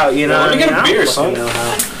crowd, you know. Let me get a beer, son.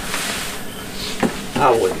 I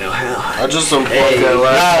wouldn't know how. I just unplugged that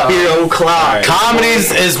last Hero Clock. Comedies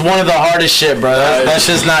is one of the hardest shit, bro. That's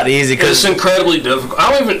just not easy. It's incredibly difficult.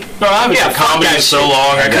 I haven't done comedy in so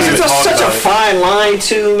long. Because it's such a fine line,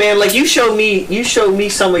 too, man. Like, you showed me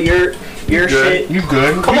some of your shit. You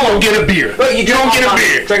good? Come on, get a beer. But you don't get a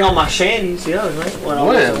beer. Drink on my shandies the other night when I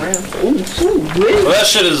was around. Well, that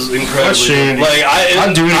shit is incredibly. Like,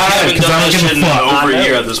 I'll do it I haven't because done I that don't shit give in a fuck. over a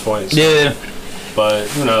year at this point. Yeah. But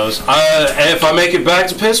who knows? If I make it back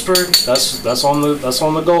to Pittsburgh, that's on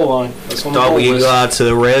the goal line. That's on the goal we list. go out to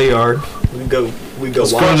the rail yard. We go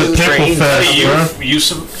Let's watch go to the the train.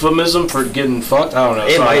 Euphemism for getting fucked? I don't know.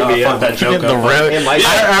 It might be. I fucked that joke up. I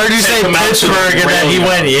heard you say Pittsburgh, and then he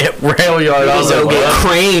went rail yard. I was like, get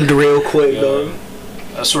craned real quick, though.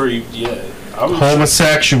 That's where you.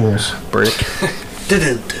 Homosexuals. Brick.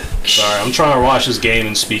 Sorry, I'm trying to watch this game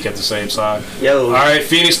and speak at the same time. Yo. All right,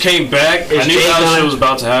 Phoenix came back. I knew that shit was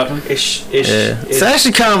about to happen. It's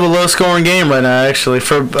actually kind of a low-scoring game right now, actually,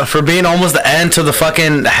 for being almost the end to the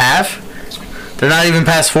fucking half. They're not even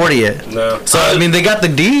past 40 yet. No. So, I mean, they got the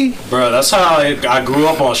D. Bro, that's how I grew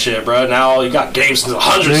up on shit, bro. Now you got games with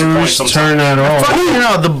hundreds of points sometimes. Turn that off. Fuck, you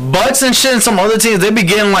know, the Bucks and shit and some other teams, they be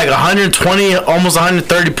getting like 120, almost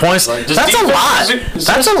 130 points. Like, that's a lot.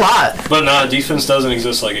 That's a lot. But nah, defense doesn't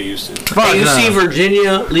exist like it used to. Fuck, you see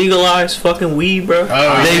Virginia legalize fucking weed, bro?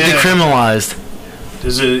 They decriminalized.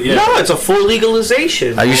 Is it? Yeah. No, it's a full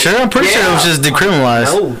legalization. Are you sure? I'm pretty sure it was just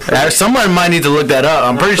decriminalized. No, somebody might need to look that up.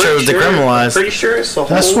 I'm pretty sure it was decriminalized. I'm pretty sure it's a whole.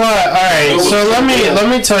 That's why. All right. So let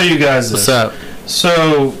me tell you guys this. What's up?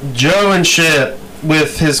 So Joe and shit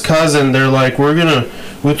with his cousin, they're like, we're gonna,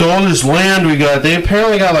 with all this land we got, they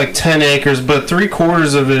apparently got like 10 acres, but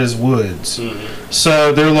 3/4 of it is woods.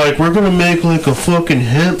 So they're like, we're gonna make like a fucking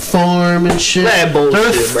hemp farm and shit. That bullshit,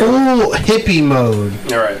 They're full hippie mode.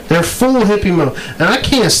 All right. They're full hippie mode, and I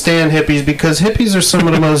can't stand hippies because hippies are some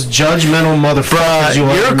of the most judgmental motherfuckers you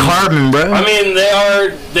You're ever a meet. carbon, bro. I mean,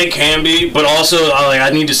 they can be, but also I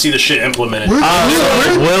need to see the shit implemented.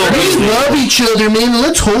 Let's love each other, man.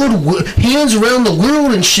 Let's hold hands around the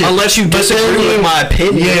world and shit. Unless you disagree with my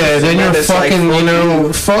opinion. Yeah, then you're fucking,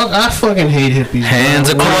 like, fuck. I fucking hate hippies. Hands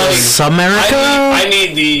across America. I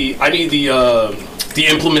need the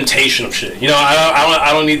implementation of shit. You know, I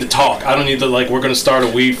don't need the talk. I don't need the we're gonna start a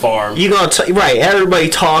weed farm. You gonna right? Everybody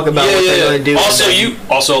talk about what they're gonna do.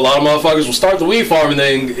 Also, a lot of motherfuckers will start the weed farm and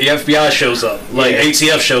then the FBI shows up,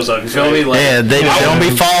 ATF shows up. You feel me? Like, yeah, they don't be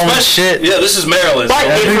following shit. Yeah, this is Maryland. Like,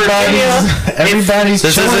 everybody's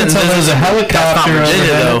chilling until there's a helicopter over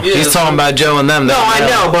there. Though. Yeah, he's talking about Joe and them. No, I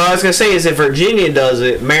know, but what I was gonna say is if Virginia does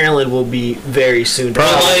it, Maryland will be very soon. Bro,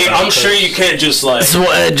 I'm sure you can't just This is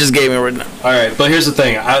what Ed just gave me right now. All right, but here's the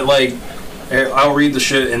thing. I'll read the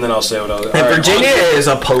shit and then I'll say what I'll. And Virginia is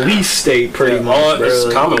a police state, pretty much.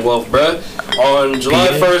 It's Commonwealth, bruh. On July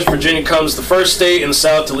 1st, Virginia becomes the first state in the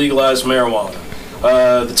South to legalize marijuana.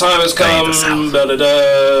 The time has come.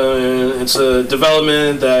 It's a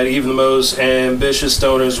development that even the most ambitious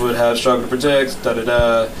stoners would have struggled to predict.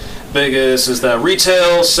 Biggest is that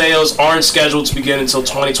retail sales aren't scheduled to begin until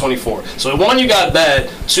 2024. So one, you got that.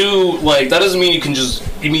 Two, that doesn't mean you can just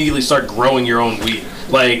immediately start growing your own weed.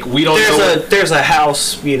 Like, we don't. There's a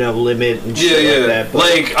house, limit and shit like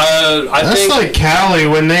that. I think like Cali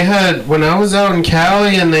when I was out in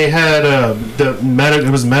Cali and they had it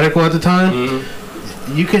was medical at the time.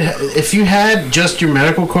 you could if you had just your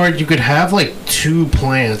medical card, you could have like 2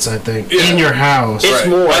 plants, I think, in your house. It's Right.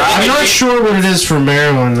 more. I'm not sure what it is for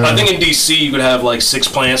Maryland though. I think in DC you could have like 6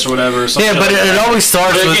 plants or whatever. Or something Yeah, but like it that. always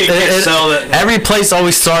starts But with again, you can't sell that. every place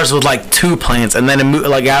always starts with like 2 plants, and then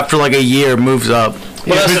like after like a year it moves up.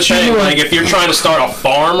 Well, that's but the thing. you, Like, if you're trying to start a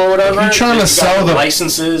farm or whatever, You're trying to you got sell the-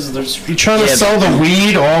 licenses. There's You're trying to Yeah, sell the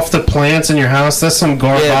weed off the plants in your house. That's some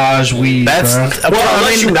garbage weed, That's bro. Well,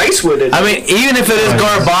 unless you nice with it. I mean, even if it is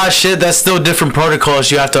garbage shit, that's still different protocols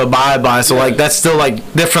you have to abide by. So like, that's still like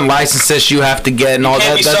different licenses you have to get and all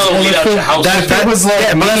can't that. be That's, selling weed out your house. that was like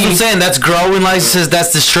yeah, but that's what I'm me. saying. That's growing licenses. That's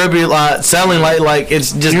selling like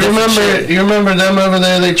it's just. You different remember? shit. You remember them over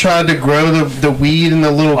there? They tried to grow the weed in the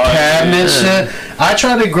little cabinet shit. I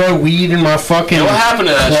tried to grow weed in my fucking Yeah, what happened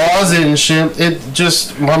to that closet and shit. It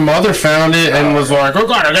just my mother found it and was like, "Oh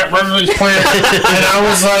God, I got rid of these plants," and I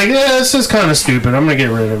was like, "Yeah, this is kind of stupid. I'm gonna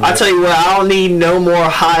get rid of it." I tell you what, I don't need no more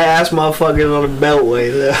high ass motherfuckers on the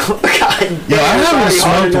beltway though. God Yo, I damn, haven't it's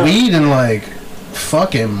hard smoked enough. weed in like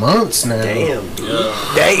fucking months now. Damn.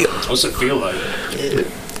 Yeah. Damn. What's it feel like?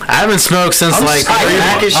 I haven't smoked since like I 3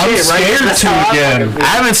 back months. as I'm shit, right? scared That's to how I again. fucking feel. I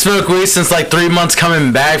haven't smoked weed since like 3 months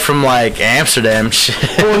coming back from like Amsterdam shit.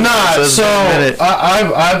 Well, not it's so. been a minute.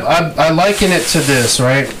 I liken it to this,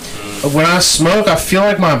 right? When I smoke, I feel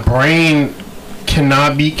like my brain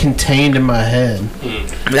cannot be contained in my head.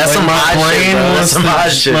 That's some hot shit, bro. That's some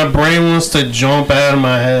hot shit. My brain wants to jump out of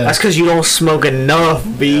my head. That's because you don't smoke enough,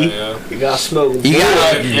 B. Yeah. You gotta smoke. You more.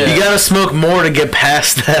 gotta, Yeah. you gotta smoke more to get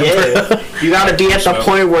past that, bro. Yeah. You gotta be at the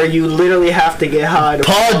point where you literally have to get high. To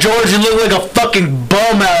Paul George, you look like a fucking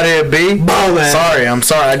bum out here, B. Bum, man. I'm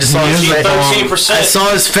sorry. I just saw his He's face. 13%. I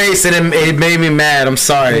saw his face and it made me mad. I'm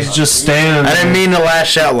sorry. He's just standing I didn't there. mean to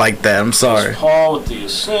lash out like that. I'm sorry. Paul with the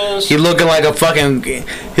assist. He looking like a fucking.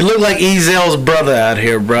 He looked like Ezel's brother out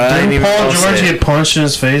here, bro. I didn't Didn't even Paul know George say it. get punched in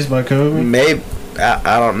his face by Kobe? Maybe.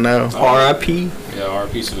 I don't know. R.I.P. Yeah,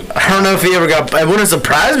 RP to the. I don't know if he ever got. It wouldn't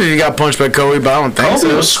surprise me if he got punched by Kobe, but I don't think Kobe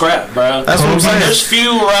so. was scrap, bro. That's what I'm saying. There's few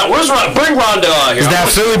around. Where's Rondo? Bring Rondo out here. He's that I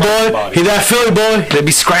Philly wanna see boy. body. He that Philly boy. They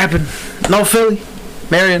be scrapping. No Philly.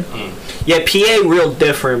 Marion. Yeah, PA real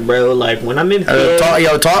different, bro. Like when I'm in PA,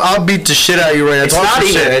 I'll beat the shit out of you right now. it's Talk not some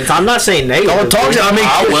even. shit. I'm not saying negative. Talk to- I mean,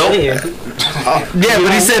 I will. Yeah,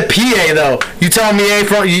 but he said PA though. You telling me ain't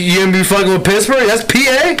from you gonna be fucking with Pittsburgh? That's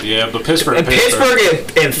PA. Yeah, but Pittsburgh. And Pittsburgh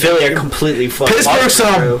and Philly are completely fucking. Pittsburgh's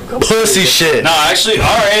some pussy shit. No, actually, all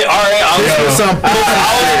right. Pittsburgh's some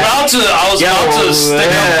pussy I was about to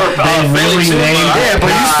stick up for They Philly really too, named but Yeah,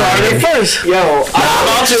 but you started first. Yo, I'm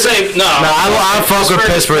about to say no. I fuck with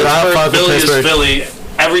Pittsburgh. I fuck with Philly Pittsburgh. is Philly.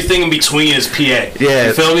 Everything in between is PA. Yeah.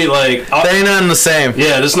 You feel me? Like, They ain't nothing the same.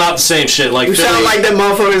 yeah, it's not the same shit. Like you Philly. sound like that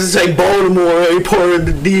motherfuckers that say Baltimore ain't part of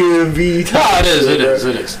the DMV. No, it is. It is.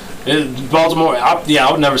 It is. Baltimore. I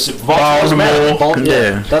would never say Baltimore's mad. Baltimore.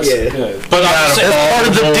 Yeah. That's Yeah. good. But I'm saying, That's part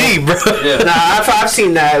of the D, bro. yeah. Nah, I've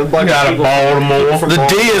seen that. A bunch got of a people Baltimore. from The D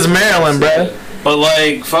Baltimore. is Maryland, bro. But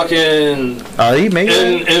like fucking Oh, he made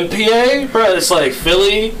it. in PA, bro, it's like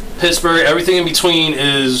Philly, Pittsburgh, everything in between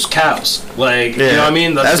is cows. Like, you know what I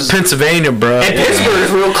mean? That's just- Pennsylvania, bro. And Pittsburgh is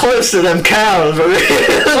real close to them cows.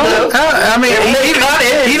 I mean,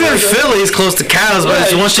 even Philly is close to cows, but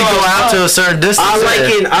it's Yeah, once you go out to a certain distance.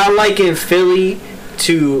 I liken Philly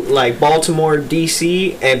to like Baltimore,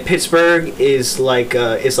 DC, and Pittsburgh is like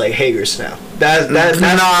it's like Hagerstown. That's Don't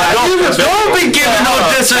be giving no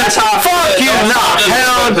That's disrespect. how I Fuck feel. you, That's nah, how I feel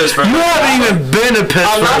hell, about Pittsburgh. you haven't even been to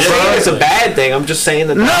Pittsburgh, I'm not bro. saying it's a bad thing. I'm just saying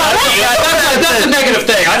that. No, that's a negative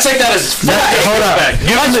thing. I take that as full Hold up. disrespect.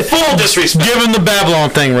 That's full disrespect. Give him the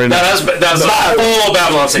Babylon thing right now. That's not full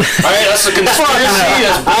Babylon thing. All right, that's a conspiracy.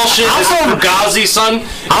 That's bullshit. I'm That's from- Fugazi, son.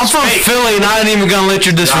 I'm It's from fake. Philly, and I ain't even gonna let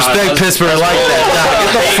you disrespect that's- Pittsburgh that's like that.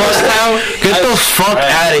 bull. Nah, get the fuck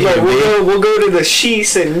out of here, B. We'll go to the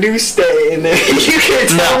Sheets and New State, and then you can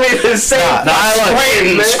tell me the same.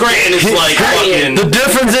 Scranton is like fucking. The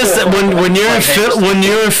difference is that when you're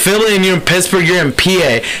in Philly and you're in Pittsburgh, you're in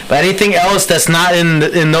PA. But anything else that's not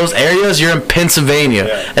in those areas, you're in Pennsylvania.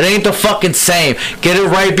 It ain't the fucking same. Get it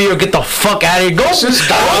right, B, or get the fuck out of here. Go the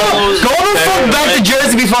fuck back to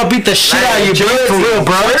Jersey before I beat the shit out of you, bro. For real,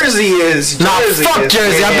 bro. Jersey is. Nah, fuck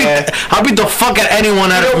Jersey. I'll beat the fuck out of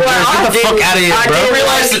anyone out of You know Jersey. what? Get the fuck out of here, I bro. I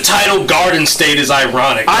realize the title Garden State is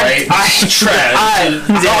ironic, right? It's trash.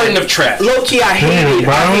 Garden of trash. Low key, I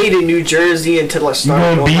hated New Jersey until I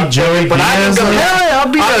started. gonna beat Joey but I Diaz didn't go. now? Yeah,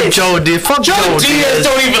 I'll beat I- Joe D. Fuck Joe Joe Diaz Diaz.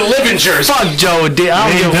 don't even live in Jersey. Fuck Joe D. I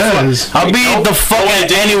don't Yeah, he give a does. fuck. I'll beat the fuck Oh, out of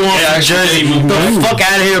did he? anyone Yeah, from actually, Jersey. did he? The fuck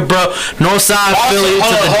out of here, bro. Northside Also, Philly to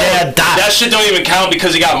hold the on, day I hold on. die. That shit don't even count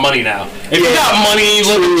because he got money now. If you got money and you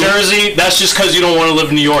live in Jersey, that's just because you don't want to live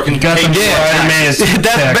in New York and got pay them taxes. Spider-Man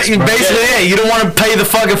That's tax, bro. basically it. You don't want to pay the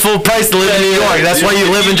fucking full price to live in New York. That's why you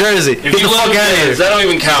live in Jersey. If Get the you live fuck in out of here. Jersey, that don't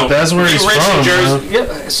even count. That's where If he's you rich from, in Jersey,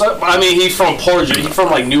 yeah. So, I mean, he's from Port Jersey. He's from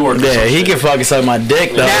like Newark. or Yeah, some he shit. can fucking suck my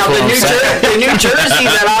dick though. Now That's what I'm saying. the New Jersey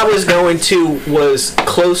that I was going to was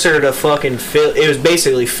closer to fucking Philly. It was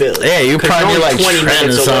basically Philly. Yeah, you 'Cause probably you're like only 20 Trenton or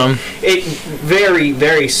minutes away. something. It very,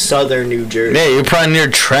 very southern New Jersey. Yeah, you're probably near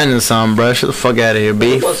Trenton or something, bro. Shut the fuck out of here, It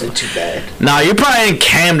beef. wasn't too bad. Nah, you're probably in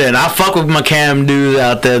Camden. I fuck with my Cam dudes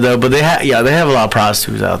out there though, but they have a lot of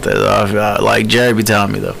prostitutes out there though. Like Jerry be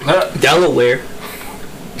telling me though. Delaware.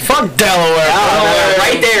 Fuck Delaware.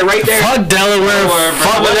 Right there, right there. Fuck Delaware.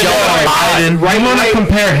 Fuck Delaware. Joe Biden. You want to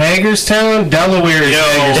compare Hagerstown? Delaware is Yo,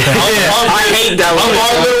 Hagerstown. I hate Delaware.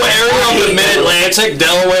 Our little area of the Mid-Atlantic,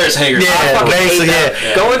 Delaware is Hagerstown. Yeah, basically,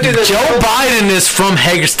 yeah. Going through the Joe Biden is from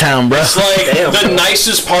Hagerstown, bro. It's like Damn. the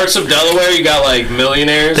nicest parts of Delaware. You got like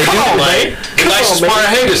millionaires. They do, like the nicest on, part of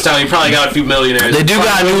Hagerstown. You probably got a few millionaires. They do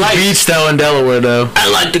got a new Nice. beach though in Delaware though. I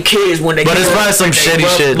like the kids when they. But it's get probably some when they shitty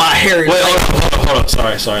rub shit. My hair. Wait, hold on.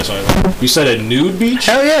 Sorry. You said a nude beach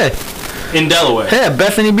Hell yeah. in Delaware. Yeah,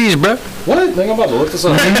 Bethany Beach, bro. What? I think I'm about to look this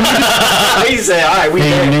up. He said, "All right, we A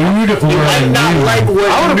there." nude or Might a not nude? like what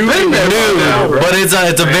I would've been there by now, bro. But it's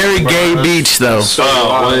a very gay beach though.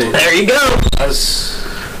 Oh, wait. There you go.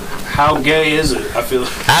 How gay is it? I feel.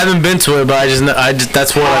 I haven't been to it, but I just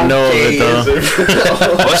that's what I know of it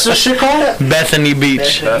though. What's this shit called? Bethany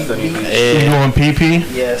Beach. Bethany. You Yeah. going pee-pee?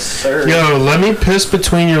 Yes, sir. Yo, let me piss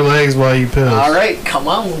between your legs while you piss. All right, come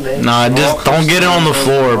on, man. Nah, just don't get it on the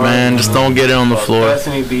floor, man. Just don't get it on the floor.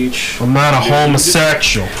 Bethany Beach. I'm not a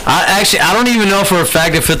homosexual. I don't even know for a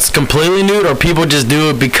fact if it's completely nude or people just do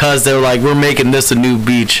it because they're like, we're making this a new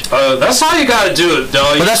beach. That's how you gotta do it,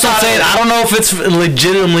 though. But that's what I'm saying. I don't know if it's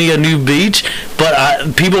legitimately a new beach,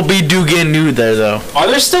 but people do get nude there though. Are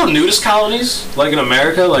there still nudist colonies like in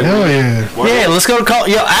America? Like, Hell yeah. where- Yeah, let's go to call.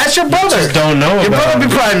 Yo, ask your brother. Just don't know Your about brother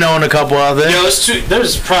be it. probably knowing a couple out there. Yo,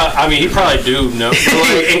 I mean, he probably do know. But,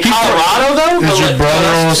 like, in Colorado, though? Is But, your like, brother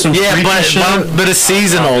that's on just- some Yeah, freaky shit? but it's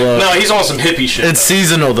seasonal though. No, he's on some hippie shit. It's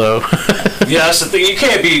seasonal though. Yeah, that's the thing. You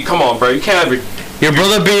can't be. Come on, bro. You can't have your, Your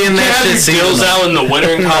brother be in that shit your gills seasonal. out in the winter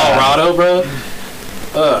in Colorado, bro.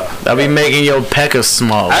 I'll be making your pecker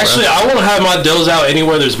small. Bro. Actually, I want to have my dills out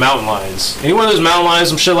anywhere there's mountain lions. Anywhere there's mountain lions,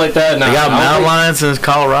 some shit like that. Nah, they got I don't mountain think- lions in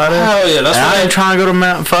Colorado. Hell yeah, that's I what ain't trying to go to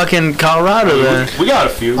Mount fucking Colorado then. we got a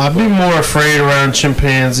few. I'd be more afraid around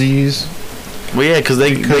chimpanzees. Well, yeah, because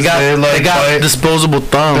they Because got they, like, bite- disposable They'll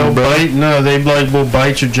thumbs, bro. bite. No, they like will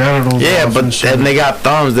bite your genitals. Yeah, off but and shit. and they got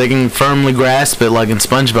thumbs. They can firmly grasp it like in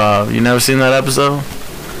SpongeBob. You never seen that episode?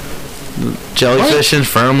 Jellyfish and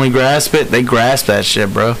firmly grasp it. They grasp that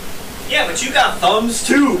shit, bro. Yeah, but you got thumbs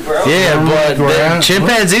too, bro. Yeah, Firmly but grasp-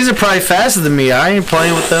 chimpanzees are probably faster than me. I ain't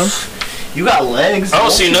playing with them. You got legs. I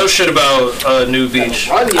don't see no shit about New Beach.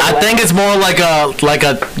 I think it's more like a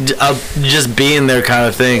just being there kind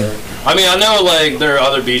of thing. I mean, I know like there are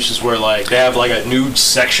other beaches where like they have like a nude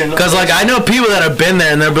section. Cause like I know people that have been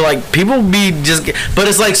there and they'll be like people be just, but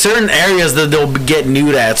it's like certain areas that they'll get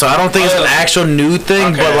nude at. So I don't think it's an actual nude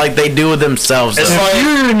thing, Okay. but like they do it themselves. It's though. like- If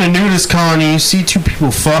you're in a nudist colony, you see two people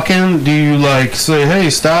fucking, do you like say, hey,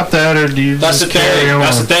 stop that, or do you That's just the carry thing. on?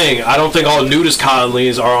 That's the thing. I don't think all nudist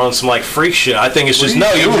colonies are on some like freak shit. I think it's just What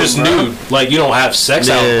are you you're doing, just bro? nude. Like you don't have sex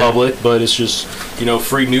out in Yeah. public, but it's just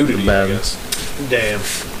free nudity. I Bad. guess. Damn.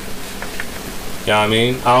 You know what I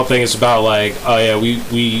mean? I don't think it's about like, oh yeah, we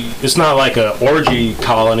it's not like a orgy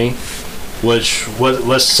colony,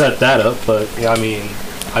 let's set that up. But yeah, I mean,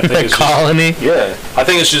 I think it's colony. I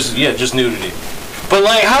think it's just nudity. But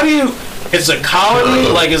like, how do you? It's a colony.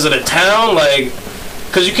 Like, is it a town? Like,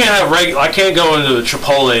 because you can't have I can't go into a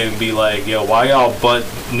Chipotle and be like, yo, why y'all butt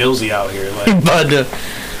nilsy out here? Like, But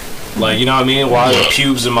like you know what I mean? Why are the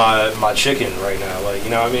pubes in my chicken right now? Like, you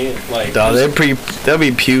know what I mean? Like, there'll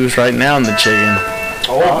be pews right now in the chicken.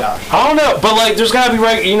 Oh gosh. I don't know, but like, there's gotta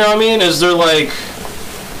be you know what I mean? Is there like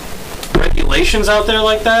regulations out there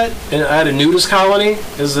like that at a nudist colony?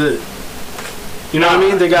 Is it? You know what I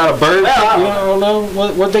mean? They got a bird. Well, I don't I don't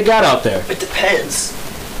know what they got out there. It depends.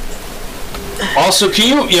 Also,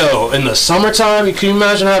 can you in the summertime? Can you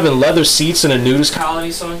imagine having leather seats in a nudist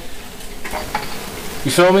colony, son?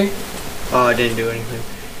 You feel me? Oh, I didn't do anything.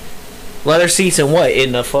 Leather seats and what?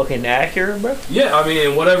 In the fucking Acura, bro? Yeah, I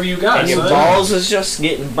mean, whatever you got. And your son. balls is just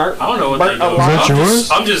getting burnt. I don't know what they burnt do. alive. Is that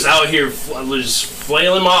yours? I'm just out here just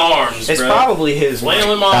flailing my arms, It's bro. probably his.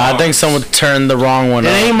 Flailing my I arms. think someone turned the wrong one It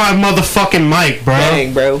up. ain't my motherfucking mic, bro.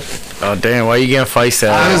 Dang, bro. Oh damn! Why you getting feisty?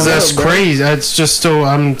 Because don't that's know, bro. crazy. It's just still,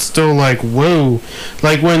 I'm still like, whoa.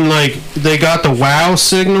 Like when like they got the wow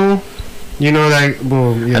signal You know that?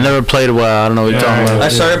 Well, yeah. I never played WoW. I don't know what you're talking about. I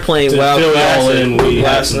started playing WoW Fill y'all in. We had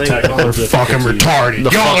last some night. technical Y'all are fucking difficulties.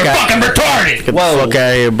 retarded. Y'all are fucking retarded. Get the fuck out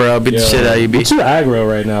of here, bro. Beat the shit out of you, B. What's your aggro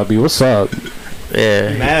right now, B? What's up?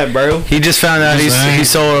 Yeah. Mad, bro. He just found out he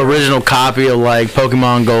sold an original copy of like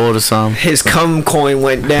Pokemon Gold or something. His cum coin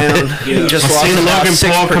went down. He just I lost seen about Logan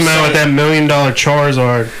 6%. Paul come out with that $1 million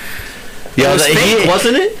Charizard. It was fake,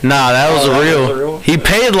 wasn't it? Nah, that was Oh, that was real. a real? He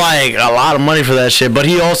paid like a lot of money for that shit, but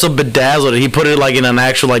he also bedazzled it. He put it like in an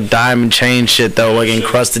actual like diamond chain shit though, like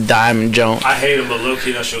encrusted diamond joint. I hate him, but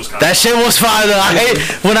low-key, that shit was kind That shit was fire though. I hate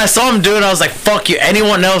when I saw him do it. I was like, "Fuck you."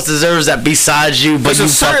 Anyone else deserves that besides you, but There's you a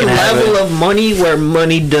certain fucking have level it. of money where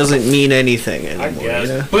money doesn't mean anything anymore. I guess.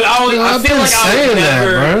 Yeah? But I I've feel been like I saying would that,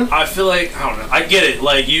 never. bro. I feel like I don't know. I get it.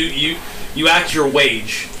 Like you act your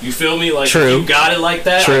wage. You feel me? Like True. if you got it like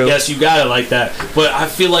that. True. I guess you got it like that. But I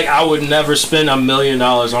feel like I would never spend $1 million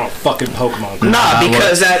on a fucking Pokemon card. Nah,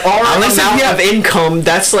 because at our At least if amount you have- of income,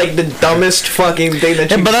 that's like the dumbest fucking thing that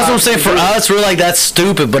you Yeah, but that's what I'm saying. For possibly do. us, we're like, that's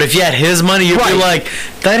stupid. But if you had his money, you'd be Right. like,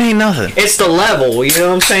 that ain't nothing. It's the level, you know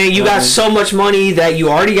what I'm saying? You got so much money that you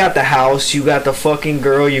already got the house, you got the fucking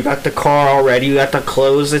girl, you got the car already, you got the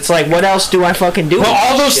clothes. It's like, what else do I fucking do? Well, with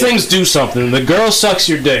all this those shit? things do something. The girl sucks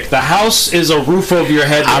your dick. The house is a roof over your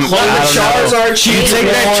head. The I clothes- don't know. Charizard You chain take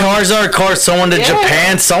that on. Charizard card, someone to Yeah.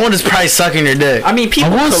 Japan, someone is probably sucking your dick. I mean, I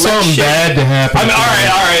people want collect something shit. bad to happen. I mean,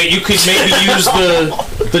 all right. You could maybe use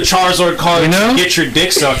the Charizard card You know? to get your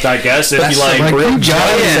dick sucked. I guess if That's you like. Like, you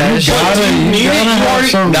gotta, you gotta, you need you it, gotta you have already-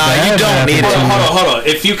 something Nah, you bad don't happen need to it. you. Hold on.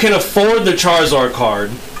 If you can afford the Charizard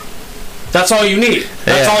card, that's all you need.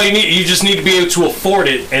 That's Yeah. all you need. You just need to be able to afford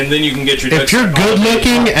it, and then you can get your dick If you're sucked. good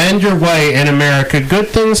looking and you're white in America, good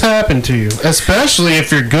things happen to you. Especially if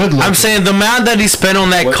you're good looking. I'm saying the amount that he spent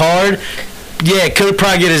on that card, yeah, could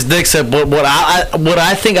probably get his dick set. But what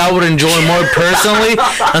I think I would enjoy more personally,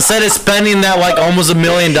 instead of spending that like almost $1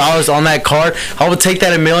 million on that card, I would take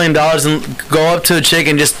that $1 million and go up to a chick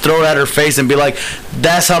and just throw it at her face and be like,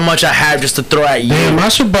 "That's how much I have just to throw at you." Damn, I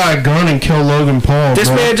should buy a gun and kill Logan Paul. This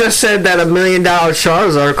bro. man just said that $1 million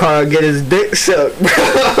Charizard card get his dick sucked.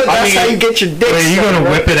 That's how you get your dick Wait, you sucked, gonna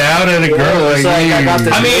bro. whip it out at a girl it's like like, you? I got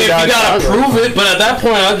this- I mean, if you gotta Charizard. prove it, but at that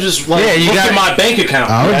point, I'd just like Yeah, you look gotta- at my bank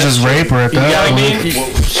account. I would just rape her at You know that what I point. mean?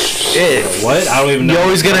 Yeah. What? I don't even know. You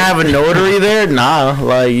always gonna have a notary there? Nah,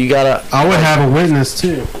 like you gotta. I would have a witness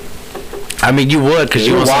too. I mean, you would, cause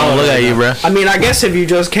you want someone to look at you, bro. I mean, I guess if you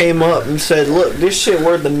just came up and said, "Look, this shit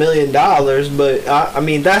worth $1 million," but I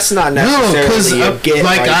mean, that's not No, necessarily because a get.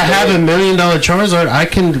 like right I have there. $1 million Charizard, I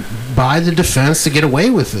can buy the defense to get away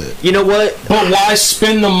with it. You know what? But why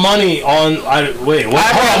spend the money on? Wait, what?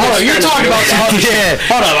 Hold on. You're talking about the other shit. Yeah.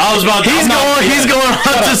 Hold up. I was about. He's going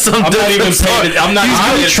on to some I'm not even different paying. I'm not.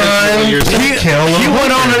 I'm even trying You're to saying. kill him. He went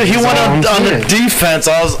on the saying. defense.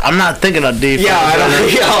 I'm not thinking of defense. Yeah,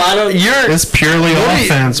 I don't. You're It's purely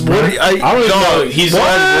offense, bro. I don't even know. He's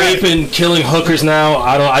on raping, killing hookers now.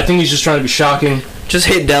 I think he's just trying to be shocking. Just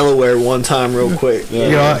hit Delaware one time real quick.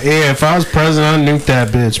 Yeah, if I was president, I'd nuke that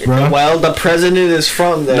bitch, bro. Well, the president is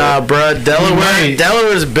from there. Nah, bro. Delaware. Right.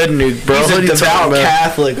 Delaware's a bit nuke, bro. He's What a are you devout talking about?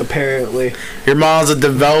 Catholic, apparently. Your mom's a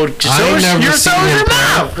devout. I ain't never seen your him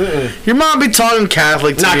mom. Your mom be talking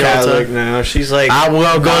Catholic to Not me all the Catholic, time. no. She's like. I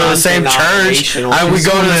will go to the same church. non-denominational. I would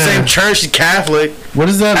go to the Yeah. same church. She's Catholic. What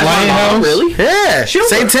is that That's my mom, lighthouse? really? Yeah. She don't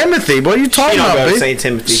St. go- Timothy. What are you She talking don't about, go to bitch? St.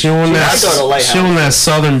 Timothy. She on that, I go to Lighthouse. she on that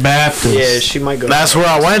Southern Baptist. Yeah, she might go. That's where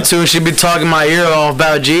I went to, and she'd be talking my ear off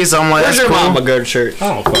about Jesus. I'm like, Where's that's your cool. mama go to church?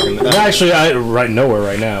 I don't fucking know. Actually, I right nowhere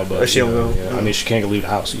right now, but she don't go? Yeah, I mean, she can't leave the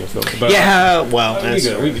house. You feel me? But, Yeah, well, we that's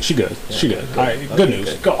good. She good. She good. All right, good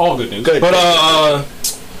news. All good news. Good. But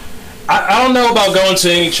I don't know about going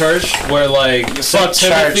to any church where like St.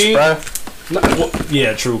 Timothy. bro.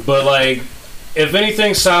 Yeah, true. But like, if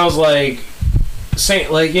anything sounds like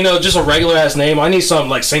Saint, like just a regular ass name. I need something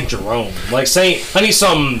like Saint Jerome. Like Saint. I need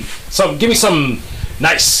some. Give me some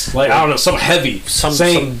nice. Like I don't know, some heavy. some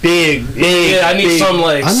Saint. big. Yeah, I need big- some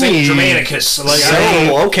like I Saint need Germanicus. Like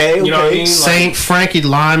Oh, okay. You know what I okay. mean? Saint Frankie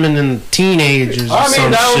Lyman and teenagers or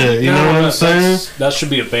some that would- shit. You know what I'm saying? That should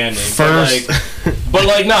be a band name. First- but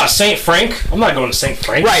like, nah, Saint Frank. I'm not going to Saint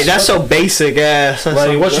Frank. Right, that's so basic ass.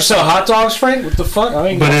 Like, what you sell hot dogs, Frank? What the fuck? I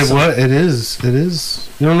ain't But going it to- what it is. It is.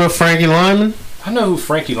 You don't know Frankie Lyman I know who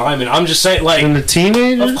Frankie Lyman. I'm just saying, like, and the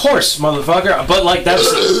teenagers? of course, motherfucker. But like,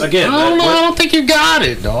 that's again. I don't know. I don't think you got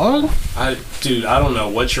it, dog. Dude, I don't know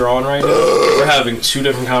what you're on right now. We're having two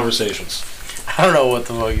different conversations. I don't know what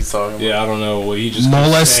the fuck he's talking about. Yeah, I don't know what he just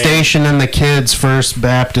Molestation in the Kids First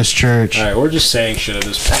Baptist Church. All right, we're just saying shit at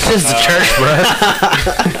this point. It's the church, bro.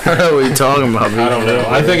 I don't know what you're talking about. I don't know.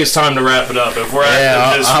 I think it's time to wrap it up. If we're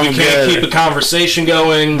at this, we can't keep the conversation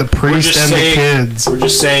going. The priest and the kids. We're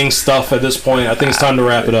just saying stuff at this point. I think it's time to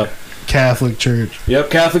wrap it up. Catholic Church. Yep,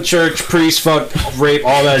 Catholic Church, priest, fuck, rape,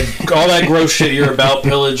 all that gross shit you're about,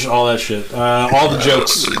 pillage, all that shit. All the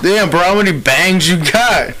jokes. Damn, bro, how many bangs you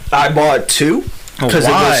got? I bought 2 because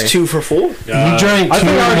it was 2 for $4. You drank 2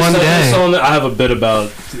 in one day. I have a bit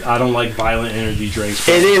about I don't like violent energy drinks.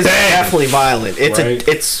 It is definitely violent.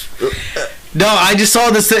 It's No, I just saw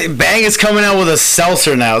this thing. Bang is coming out with a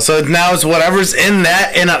seltzer now. So now it's whatever's in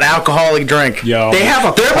that in an alcoholic drink. Yo, they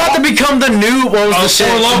have They're about to become the new. What was the shit?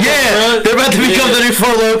 Four Loko, yeah, they're about to become the new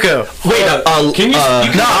Four Loko. wait. Can you?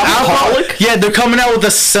 No, alcoholic. Yeah, they're coming out with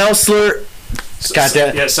a seltzer. Got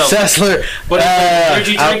that? Yeah, seltzer. But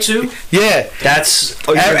energy drink too? Yeah, that's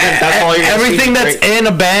all you're gonna everything that's in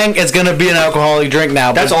a bang is gonna be an alcoholic drink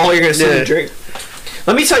now. That's all you're gonna see to drink.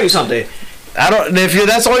 Let me tell you something. I don't. If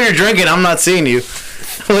that's all you're drinking, I'm not seeing you.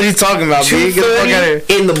 What are you talking about? 2:30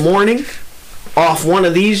 in the morning, off one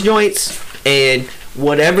of these joints, and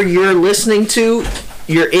whatever you're listening to,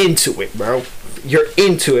 you're into it, bro. You're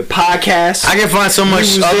into it. Podcast. I can find so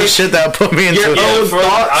much other shit that put me into it.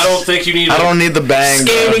 I don't think you need. I don't need the bang.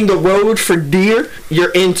 Scanning the road for deer.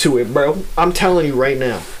 You're into it, bro. I'm telling you right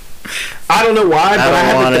now. I don't know why, but I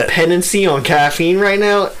have a dependency on caffeine right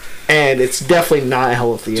now. And it's definitely not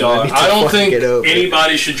healthy. Dog, I don't think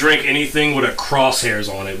anybody should drink anything with a crosshairs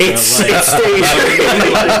on it. It stays.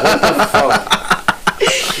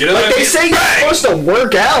 You know like they say you're supposed to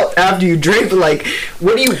work out after you drink, but like,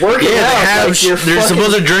 what are you working out? Like, you're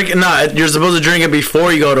supposed to drink. You're supposed to drink it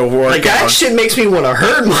before you go to work. Like that shit makes me want to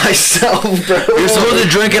hurt myself, bro. You're supposed to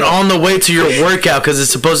drink it on the way to your workout because it's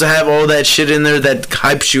supposed to have all that shit in there that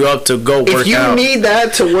hypes you up to go work out. If you need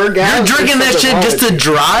that to work out, you're drinking that shit just to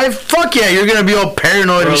drive. Fuck yeah, you're gonna be all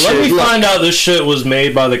paranoid and shit. Let me find out this shit was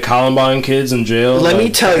made by the Columbine kids in jail. Let me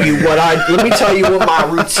tell you what my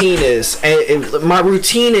routine is. And my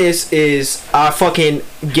routine is I fucking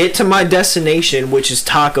get to my destination, which is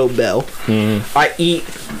Taco Bell. Mm-hmm. I eat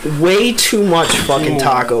way too much fucking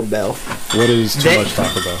Taco Bell. What is too much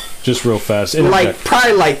Taco Bell? Just real fast.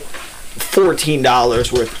 Probably like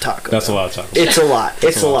 $14 worth of taco. That's a lot of tacos. It's a lot.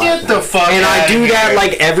 It's a lot. Get the fuck and I do that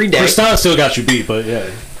like every day. Kristan still got you beat, but yeah.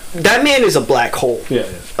 That man is a black hole. Yeah.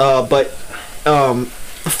 But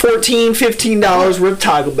 $15 worth of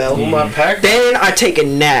Taco Bell. Then I take a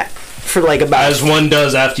nap for like about, as one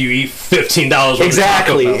does after you eat $15 worth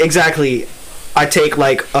exactly of Taco Bell. Exactly. I take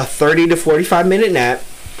like a 30 to 45 minute nap,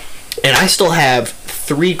 and I still have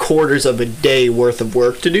 3/4 of a day worth of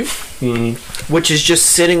work to do, which is just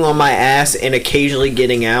sitting on my ass and occasionally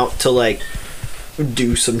getting out to like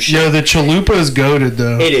do some shit. Yo, the chalupa is goated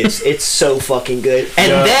though. It is. It's so fucking good.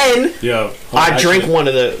 And then I drink one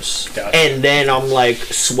of those, and then I'm like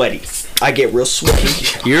sweaty. I get real sweaty.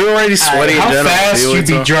 You're already sweaty. How fast you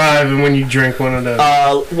be driving when you drink one of those?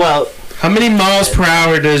 Well, how many miles per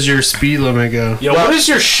hour does your speed limit go? Yo, what is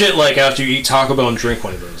your shit like after you eat Taco Bell and drink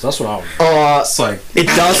one of those? That's what I want. It's like it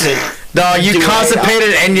doesn't. No, you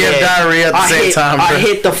constipated and you have diarrhea at the same time. I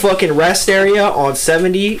hit the fucking rest area on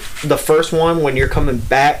 70, the first one when you're coming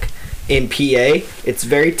back in PA. It's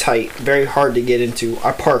very tight, very hard to get into.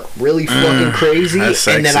 I park really fucking crazy,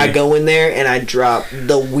 and then I go in there and I drop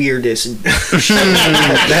the weirdest.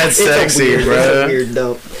 That's sexy, bro. It's a weird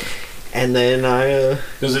dump. And then I.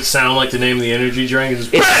 Does it sound like the name of the energy drink?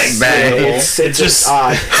 It's just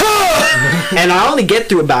odd. And I only get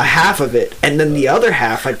through about half of it, and then the other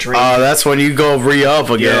half I drink. Oh, that's when you go re-up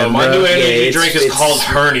again. Yeah, my new energy drink is called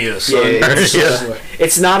Hernia. Son.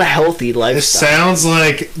 It's not a healthy lifestyle. It sounds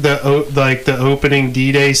like the opening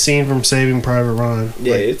D-Day scene from Saving Private Ryan.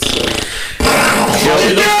 Yeah, it's.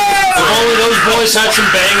 If only those boys had some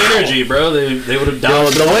bang energy, bro, they would have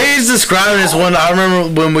died. The way he's describing this one, I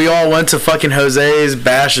remember when we all went to fucking Jose's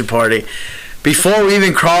bachelor party. Before we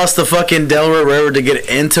even crossed the fucking Delaware River to get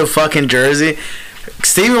into fucking Jersey,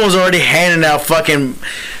 Steven was already handing out fucking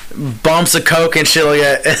bumps of coke and shit like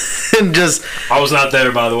that. And just, I was not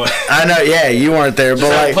there, by the way. I know, yeah, you weren't there, but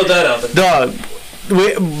like, put that out there. Dog.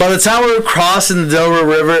 By the time we were crossing the Delaware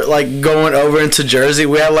River, like going over into Jersey,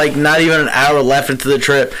 we had like not even an hour left into the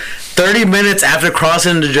trip. 30 minutes after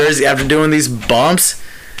crossing into Jersey, after doing these bumps,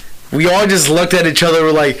 we all just looked at each other.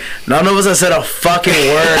 We're like, none of us have said a fucking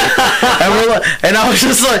word. And I was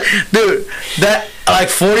just like, dude, that like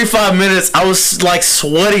 45 minutes, I was like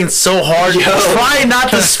sweating so hard, trying not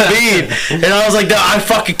to speed. And I was like, no, I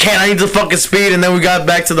fucking can't. I need to fucking speed. And then we got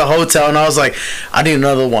back to the hotel, and I was like, I need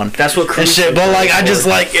another one. That's what And cruise shit. But like, I just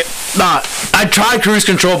like, I tried cruise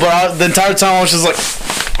control, but the entire time I was just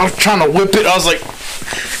like, I was trying to whip it. I was like,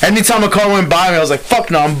 anytime a car went by me, I was like, fuck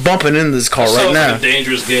no, I'm bumping into this car right Sounds now. like a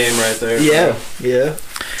dangerous game right there. Yeah.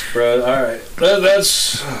 Bro, alright.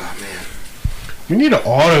 That's... Oh, man. We need an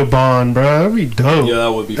Autobahn, bro. That'd be dope. Yeah,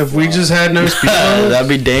 that would be If we fun. just had no speed limits. That'd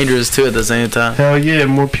be dangerous too at the same time. Hell yeah,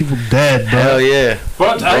 more people dead, bro. Hell yeah.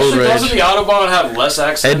 But actually, Road rage. doesn't the Autobahn have less It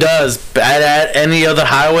accidents? does. At any other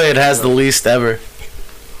highway, it has the least ever.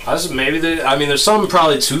 Maybe there's something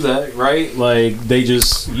probably to that, right? Like they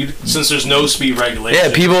just since there's no speed regulation.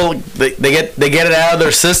 Yeah, people they get it out of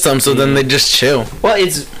their system, so then they just chill. Well,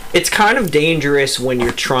 it's kind of dangerous when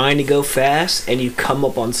you're trying to go fast and you come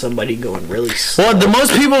up on somebody going really slow. Well, the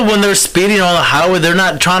most people when they're speeding on the highway, they're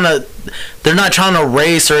not trying to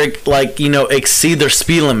race or like exceed their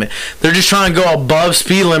speed limit. They're just trying to go above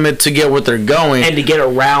speed limit to get where they're going. And to get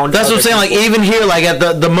around. That's what I'm saying. Like even here, like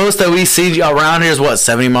at the most that we see around here is what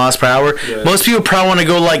 70 miles per hour. Yeah. Most people probably want to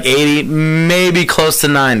go like 80, maybe close to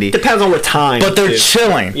 90. Depends on the time. But they're too.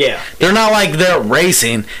 chilling. Yeah. They're not like they're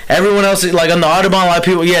racing. Everyone else, like on the Autobahn, a lot of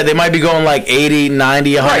people, they might be going like 80,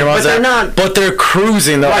 90, 100 Right, miles but they're an hour. not- But they're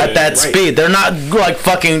cruising though at that speed. They're not like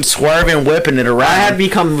fucking swerving, whipping it around. I have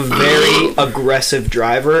become a very aggressive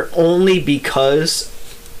driver only because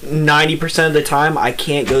 90% of the time I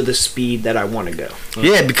can't go the speed that I want to go.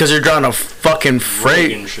 Yeah, because you're driving a fucking freight.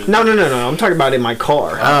 Reagan shit. No. I'm talking about in my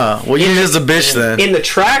car. Well, you're just a bitch then. In the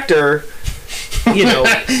tractor,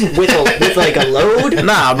 with like a load.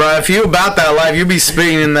 Nah, bro, if you about that life, you be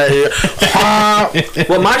speeding in that.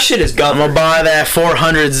 Well, my shit is I'm government. gonna buy that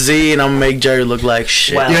 400Z and I'm gonna make Jerry look like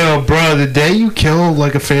shit. Well- Yo, bro, the day you kill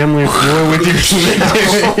like a family of four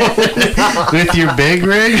with your big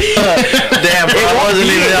rig, Damn, bro, I wasn't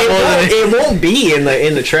even that. It won't be in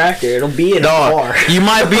the tractor. It'll be in a Dog, car. you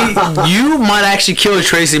might actually kill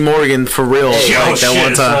Tracy Morgan for real, like that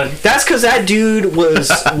one time. son. That's because that dude was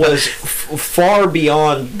far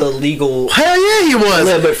beyond the legal. Hell yeah, he was.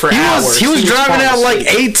 Limit for hours. He was He was driving out falling like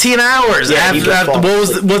asleep. 18 hours. Yeah, he was after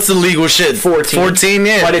falling what's the legal shit? 14,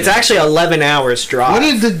 yeah. But it's actually 11 hours drive. what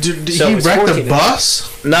did So he it's wreck the 14 bus?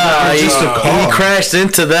 Nah, just a he car. crashed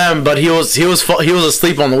into them, but he was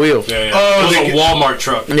asleep on the wheel. Yeah. Oh, it was they- a Walmart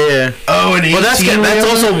truck. Yeah. Oh, and But that's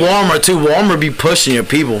also Walmart too. Walmart be pushing your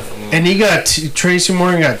people. And he got Tracy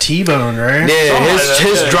Morgan got T-boned, right? Yeah, Something like that,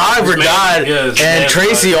 his yeah. driver His man- died, yeah, his and man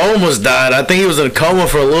Tracy died. almost died. I think he was in a coma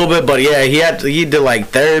for a little bit, but yeah, he did like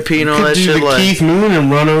therapy and all Could that do shit. the Like Keith Moon and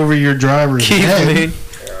run over your driver's Keith head. Moon.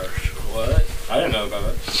 What? I didn't know about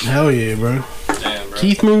that. Hell yeah, bro. Damn, bro.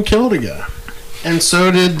 Keith Moon killed a guy, and so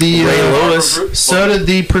did the Ray Lewis. so did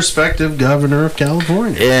the prospective governor of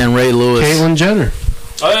California, Yeah, and Ray Lewis. Caitlyn Jenner,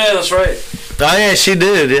 Oh yeah, that's right. Oh yeah, she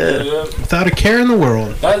did. Yeah. Yeah. without a care in the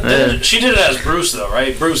world. She did it as Bruce though,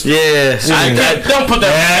 right? Bruce. Yeah. Don't put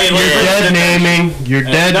that. You're dead naming. You're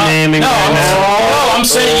dead naming. No, right now. I'm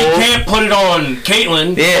saying you can't put it on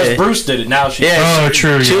Caitlyn because Yeah. Bruce did it. Now she. Yeah, Oh,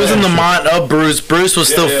 true. She was in the mind of Bruce. Bruce was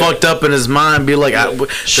still Yeah. fucked up in his mind. Be like, I don't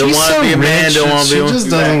want She's to so be a man. rich, Don't want to she be one. just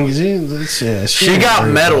doesn't. She got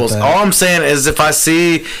medals. All I'm saying is, if I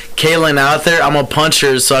see Caitlyn out there, I'm gonna punch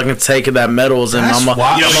her so I can take that medals and That's I'm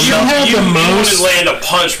wild. Yo, She you had the wouldn't most. land a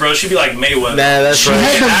punch, bro. She'd be like Mayweather. Nah, that's She right.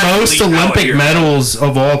 had the most Athlete out Olympic here. medals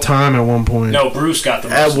of all time at one point. No, Bruce got the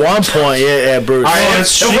At most. one point, yeah, Bruce. All right, Oh, if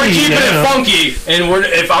it's we're she, keeping yeah. it funky, and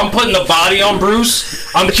if I'm putting the body on Bruce,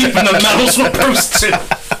 I'm keeping the medals with Bruce too.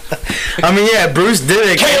 I mean, yeah, Bruce did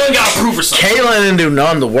it. Caitlyn got to prove herself. Caitlyn didn't do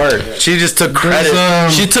none of the work. She just took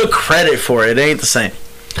credit. She took credit for it. It ain't the same.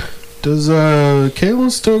 Does Caitlyn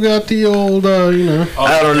still got the old I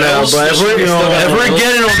don't know, but if we're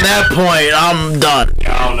getting on that point, I'm done.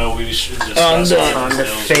 I don't know. We should just. I'm discuss done. it.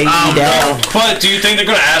 Fade down. But do you think they're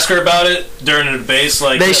gonna ask her about it during the debates?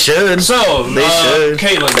 Like They should. So, They should.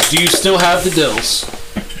 Caitlyn, do you still have the dills?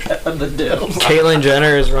 Caitlyn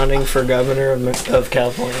Jenner is running for governor of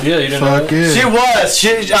California. Yeah, you didn't know Fuck that? She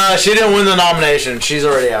yeah. was. She didn't win the nomination. She's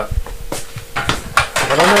already out.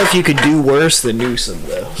 I don't know if you could do worse than Newsom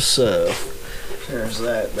though. So there's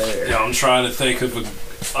that there. Yeah, I'm trying to think of a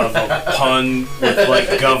pun with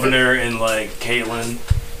like governor and like Caitlyn.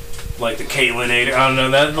 Like the Caitlyn-ator. I don't know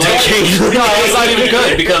that. Like, Caitlyn. no, it's not even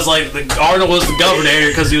good because like Arnold was the governor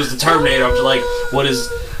because he was the Terminator. I'm just like, what is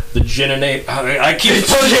the geninator? I keep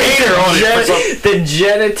putting hater on it. The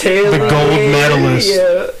genitalia. The gold medalist.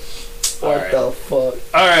 Yeah. What the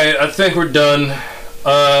fuck? All right, I think we're done.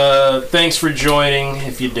 Thanks for joining.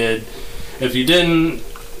 If you did, if you didn't,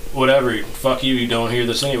 whatever. Fuck you. You don't hear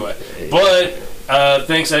this anyway. But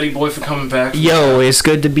thanks, Eddie Boy, for coming back. Yo, it's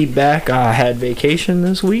good to be back. I had vacation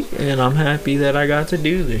this week, and I'm happy that I got to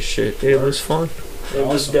do this shit. It was fun. It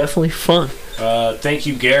was definitely fun. Thank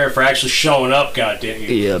you, Garrett, for actually showing up. Goddamn you.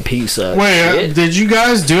 Yeah, peace out. Wait, did you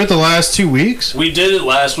guys do it the last 2 weeks? We did it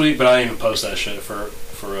last week, but I didn't even post that shit for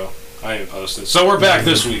real. I didn't even post it. So we're back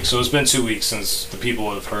this week. So it's been 2 weeks since the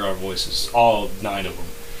people have heard our voices. All 9 of them.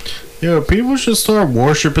 Yo, people should start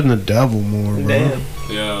worshiping the devil more, bro. Damn.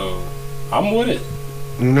 Yo, I'm with it.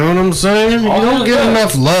 You know what I'm saying? You don't get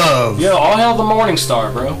enough love. Yo, all hail the Morning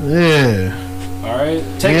Star, bro. Yeah. All right,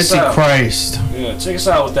 take us out. Antichrist. Yeah, take us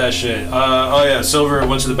out with that shit. Oh yeah, Silver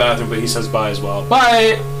went to the bathroom, but he says bye as well.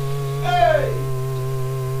 Bye. Hey.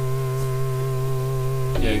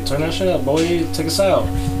 Yeah, turn that shit up, boy. Take us out.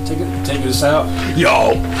 Take us out.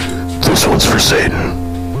 Yo, this one's for Satan.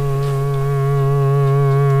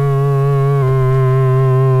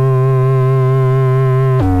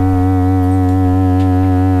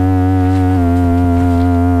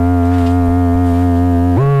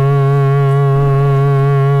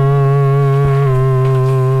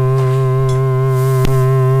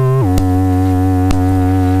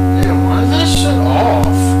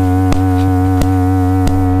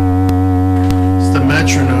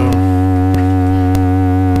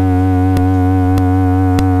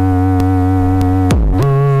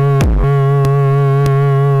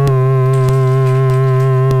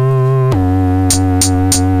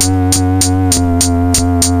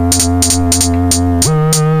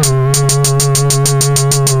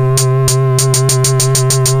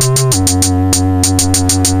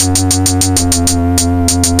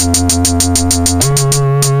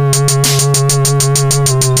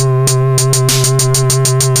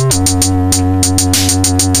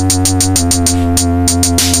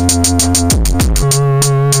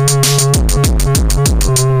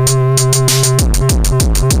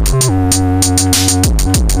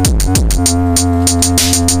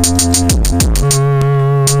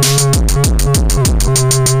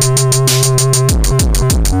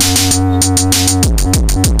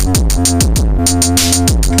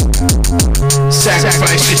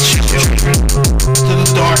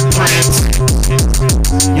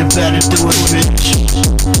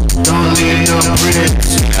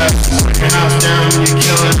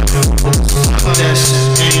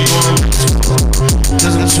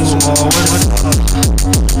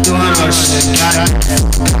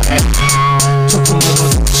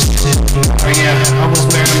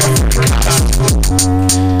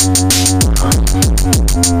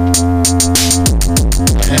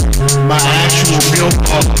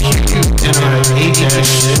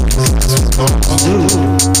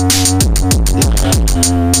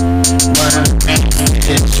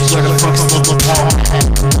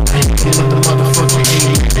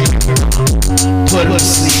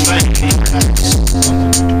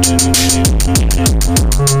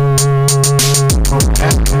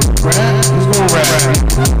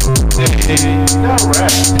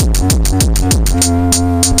 Rap.